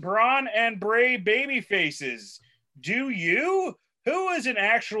considers Braun and Bray baby faces. Do you? Who is an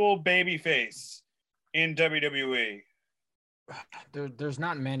actual babyface in WWE? There's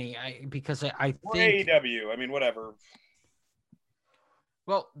not many. I think AEW. I mean, whatever.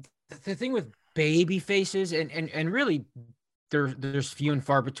 Well, the thing with baby faces and really there's few and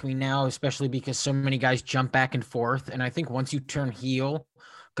far between now, especially because so many guys jump back and forth. And I think once you turn heel,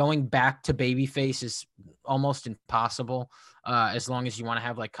 going back to baby face is almost impossible, as long as you want to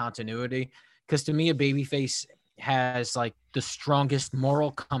have like continuity. Because to me, a baby face has like the strongest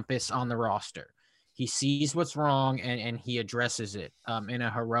moral compass on the roster. He sees what's wrong and he addresses it in a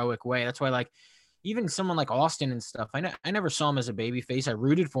heroic way. That's why, like, even someone like Austin and stuff, I never saw him as a baby face. I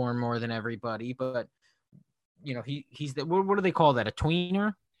rooted for him more than everybody, but you know, he's the, what do they call that? A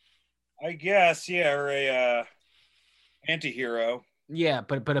tweener? I guess, yeah, or a anti-hero. Yeah,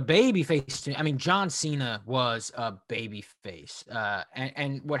 but a baby face. I mean, John Cena was a baby face.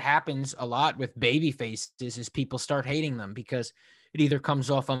 And what happens a lot with baby faces is people start hating them because it either comes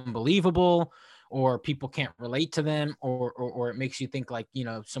off unbelievable or people can't relate to them or it makes you think like, you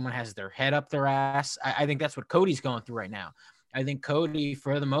know, someone has their head up their ass. I think that's what Cody's going through right now. I think Cody,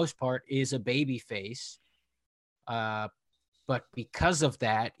 for the most part, is a baby face. But because of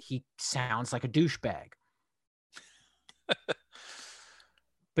that, he sounds like a douchebag.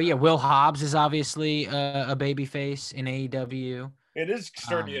 But yeah, Will Hobbs is obviously a baby face in AEW. It is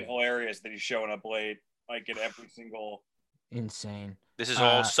starting to get hilarious that he's showing up late, like in every single. Insane. This is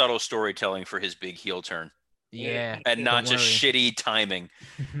all subtle storytelling for his big heel turn. Yeah. And not just shitty timing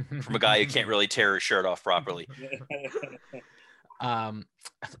from a guy who can't really tear his shirt off properly. I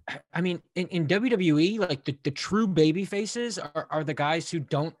mean, in WWE, like the true baby faces are the guys who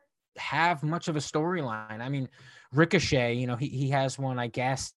don't have much of a storyline. I mean, Ricochet, you know, he has one, I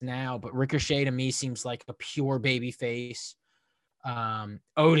guess, now, but Ricochet to me seems like a pure baby face.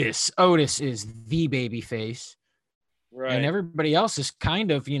 Otis is the baby face. Right. And everybody else is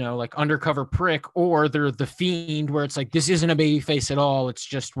kind of, you know, like undercover prick, or they're the Fiend, where it's like, this isn't a baby face at all. It's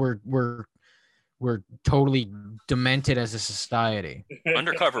just we're totally demented as a society.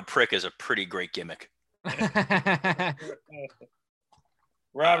 Undercover prick is a pretty great gimmick.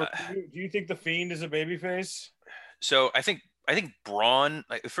 Robert, do you think the Fiend is a babyface? So I think Braun.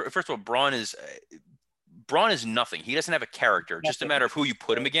 First of all, Braun is nothing. He doesn't have a character. Nothing. Just a matter of who you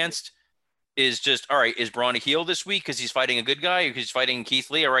put him against. Is just all right. Is Braun a heel this week because he's fighting a good guy? Or because he's fighting Keith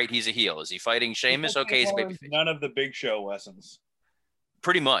Lee? All right, he's a heel. Is he fighting Sheamus? Okay, he's a babyface. None of the Big Show lessons.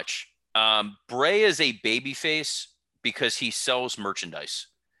 Pretty much. Bray is a babyface because he sells merchandise.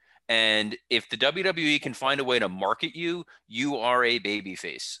 And if the WWE can find a way to market you, you are a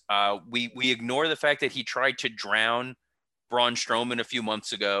babyface. We ignore the fact that he tried to drown Braun Strowman a few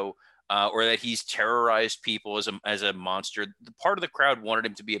months ago, or that he's terrorized people as a monster. The part of the crowd wanted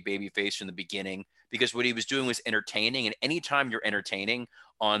him to be a babyface from the beginning because what he was doing was entertaining. And anytime you're entertaining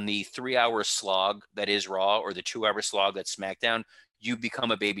on the 3-hour slog that is Raw or the 2-hour slog that's SmackDown, you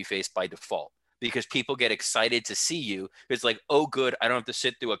become a babyface by default. Because people get excited to see you. It's like, oh, good, I don't have to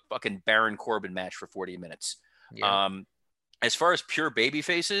sit through a fucking Baron Corbin match for 40 minutes. Yeah. As far as pure baby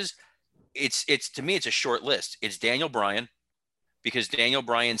faces, it's to me, it's a short list. It's Daniel Bryan, because Daniel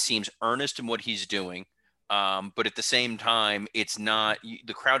Bryan seems earnest in what he's doing. But at the same time, it's not,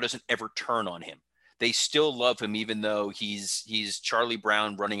 the crowd doesn't ever turn on him. They still love him, even though he's Charlie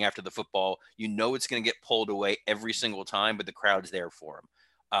Brown running after the football. You know it's going to get pulled away every single time, but the crowd's there for him.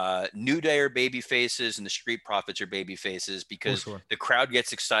 New Day are baby faces and the Street Profits are baby faces because the crowd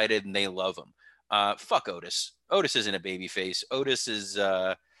gets excited and they love him. Fuck Otis. Otis isn't a baby face. Otis is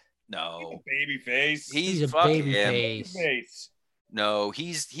no baby face. He's a baby face. No,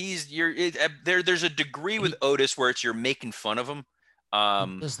 he's there's a degree with Otis where it's you're making fun of him.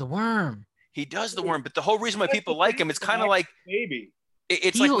 He does the worm. He does the worm, but the whole reason why people like him, it's kind of like baby.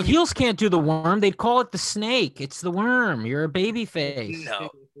 It's like heels can't do the worm. They'd call it the snake. It's the worm. You're a baby face. No,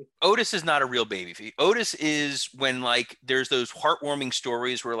 Otis is not a real baby face. Otis is when like there's those heartwarming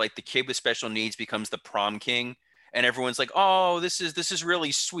stories where like the kid with special needs becomes the prom king, and everyone's like, "Oh, this is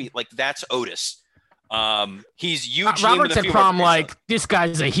really sweet." Like that's Otis. He's Eugene. Robert said prom like this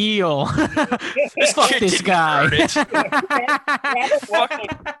guy's a heel. Fuck this guy.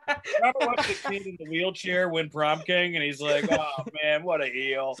 Robert watched the kid in the wheelchair win prom king, and he's like, "Oh man, what a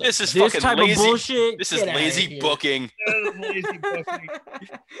heel!" This is fucking type lazy of bullshit. This is lazy booking. Lazy booking.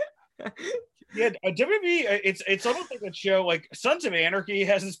 Yeah, WWE. It's almost like a show like Sons of Anarchy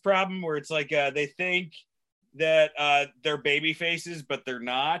has this problem where it's like they think that they're baby faces, but they're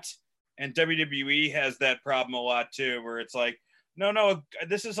not. And WWE has that problem a lot too, where it's like, no,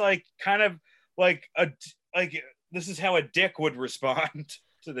 this is like kind of like this is how a dick would respond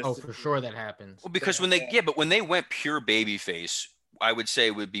to this. Oh, for sure that happens. Well, because when they went pure babyface, I would say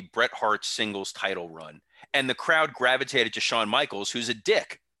it would be Bret Hart's singles title run, and the crowd gravitated to Shawn Michaels, who's a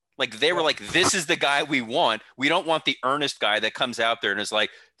dick. Like they were like, this is the guy we want. We don't want the earnest guy that comes out there and is like,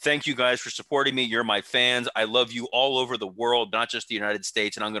 thank you guys for supporting me. You're my fans. I love you all over the world, not just the United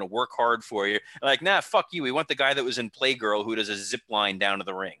States. And I'm going to work hard for you. Like, nah, fuck you. We want the guy that was in Playgirl who does a zip line down to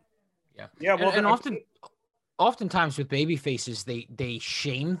the ring. Yeah. Yeah. Well, and oftentimes with baby faces, they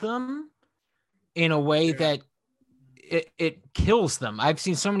shame them in a way that it kills them. I've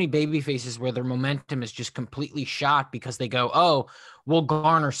seen so many baby faces where their momentum is just completely shot because they go, oh, we'll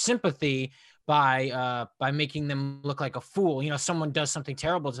garner sympathy by making them look like a fool. You know, someone does something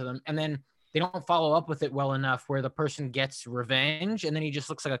terrible to them, and then they don't follow up with it well enough where the person gets revenge, and then he just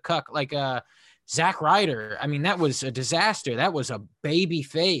looks like a cuck, like Zack Ryder. I mean, that was a disaster. That was a baby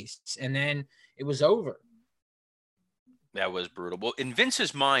face, and then it was over. That was brutal. Well, in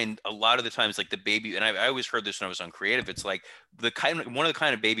Vince's mind, a lot of the times, like the baby, and I always heard this when I was on creative, it's like one of the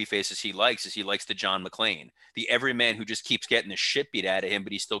kind of baby faces he likes is he likes the John McClane, the everyman who just keeps getting the shit beat out of him,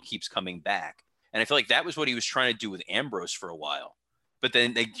 but he still keeps coming back. And I feel like that was what he was trying to do with Ambrose for a while. But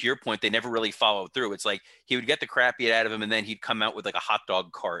then, to your point, they never really followed through. It's like he would get the crap beat out of him, and then he'd come out with like a hot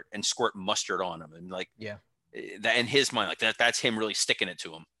dog cart and squirt mustard on him, and like, yeah, that in his mind, like that's him really sticking it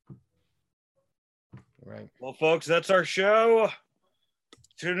to him. Right. Well, folks, that's our show.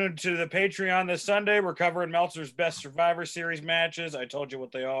 Tune into the Patreon this Sunday. We're covering Meltzer's best Survivor Series matches. I told you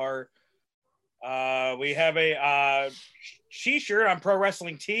what they are. We have a T-shirt on Pro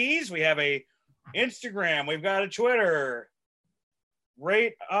Wrestling Tees. We have a Instagram. We've got a Twitter.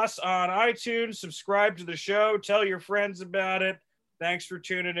 Rate us on iTunes. Subscribe to the show. Tell your friends about it. Thanks for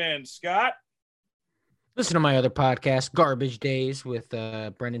tuning in. Scott? Listen to my other podcast, Garbage Days, with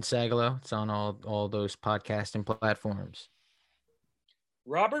Brendan Sagalow. It's on all those podcasting platforms.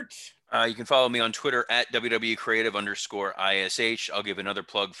 Robert? You can follow me on Twitter at WWEcreative_ISH. I'll give another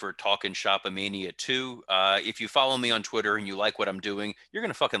plug for Talkin' Shop Mania 2. If you follow me on Twitter and you like what I'm doing, you're going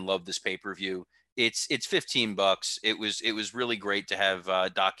to fucking love this pay-per-view. It's $15. It was really great to have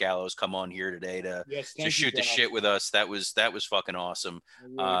Doc Gallows come on here today to shoot the shit with us. That was fucking awesome.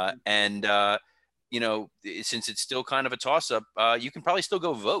 You know, since it's still kind of a toss-up, you can probably still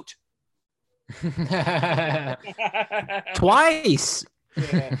go vote. Twice.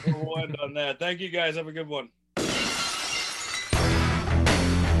 Yeah, we'll end on that. Thank you, guys. Have a good one.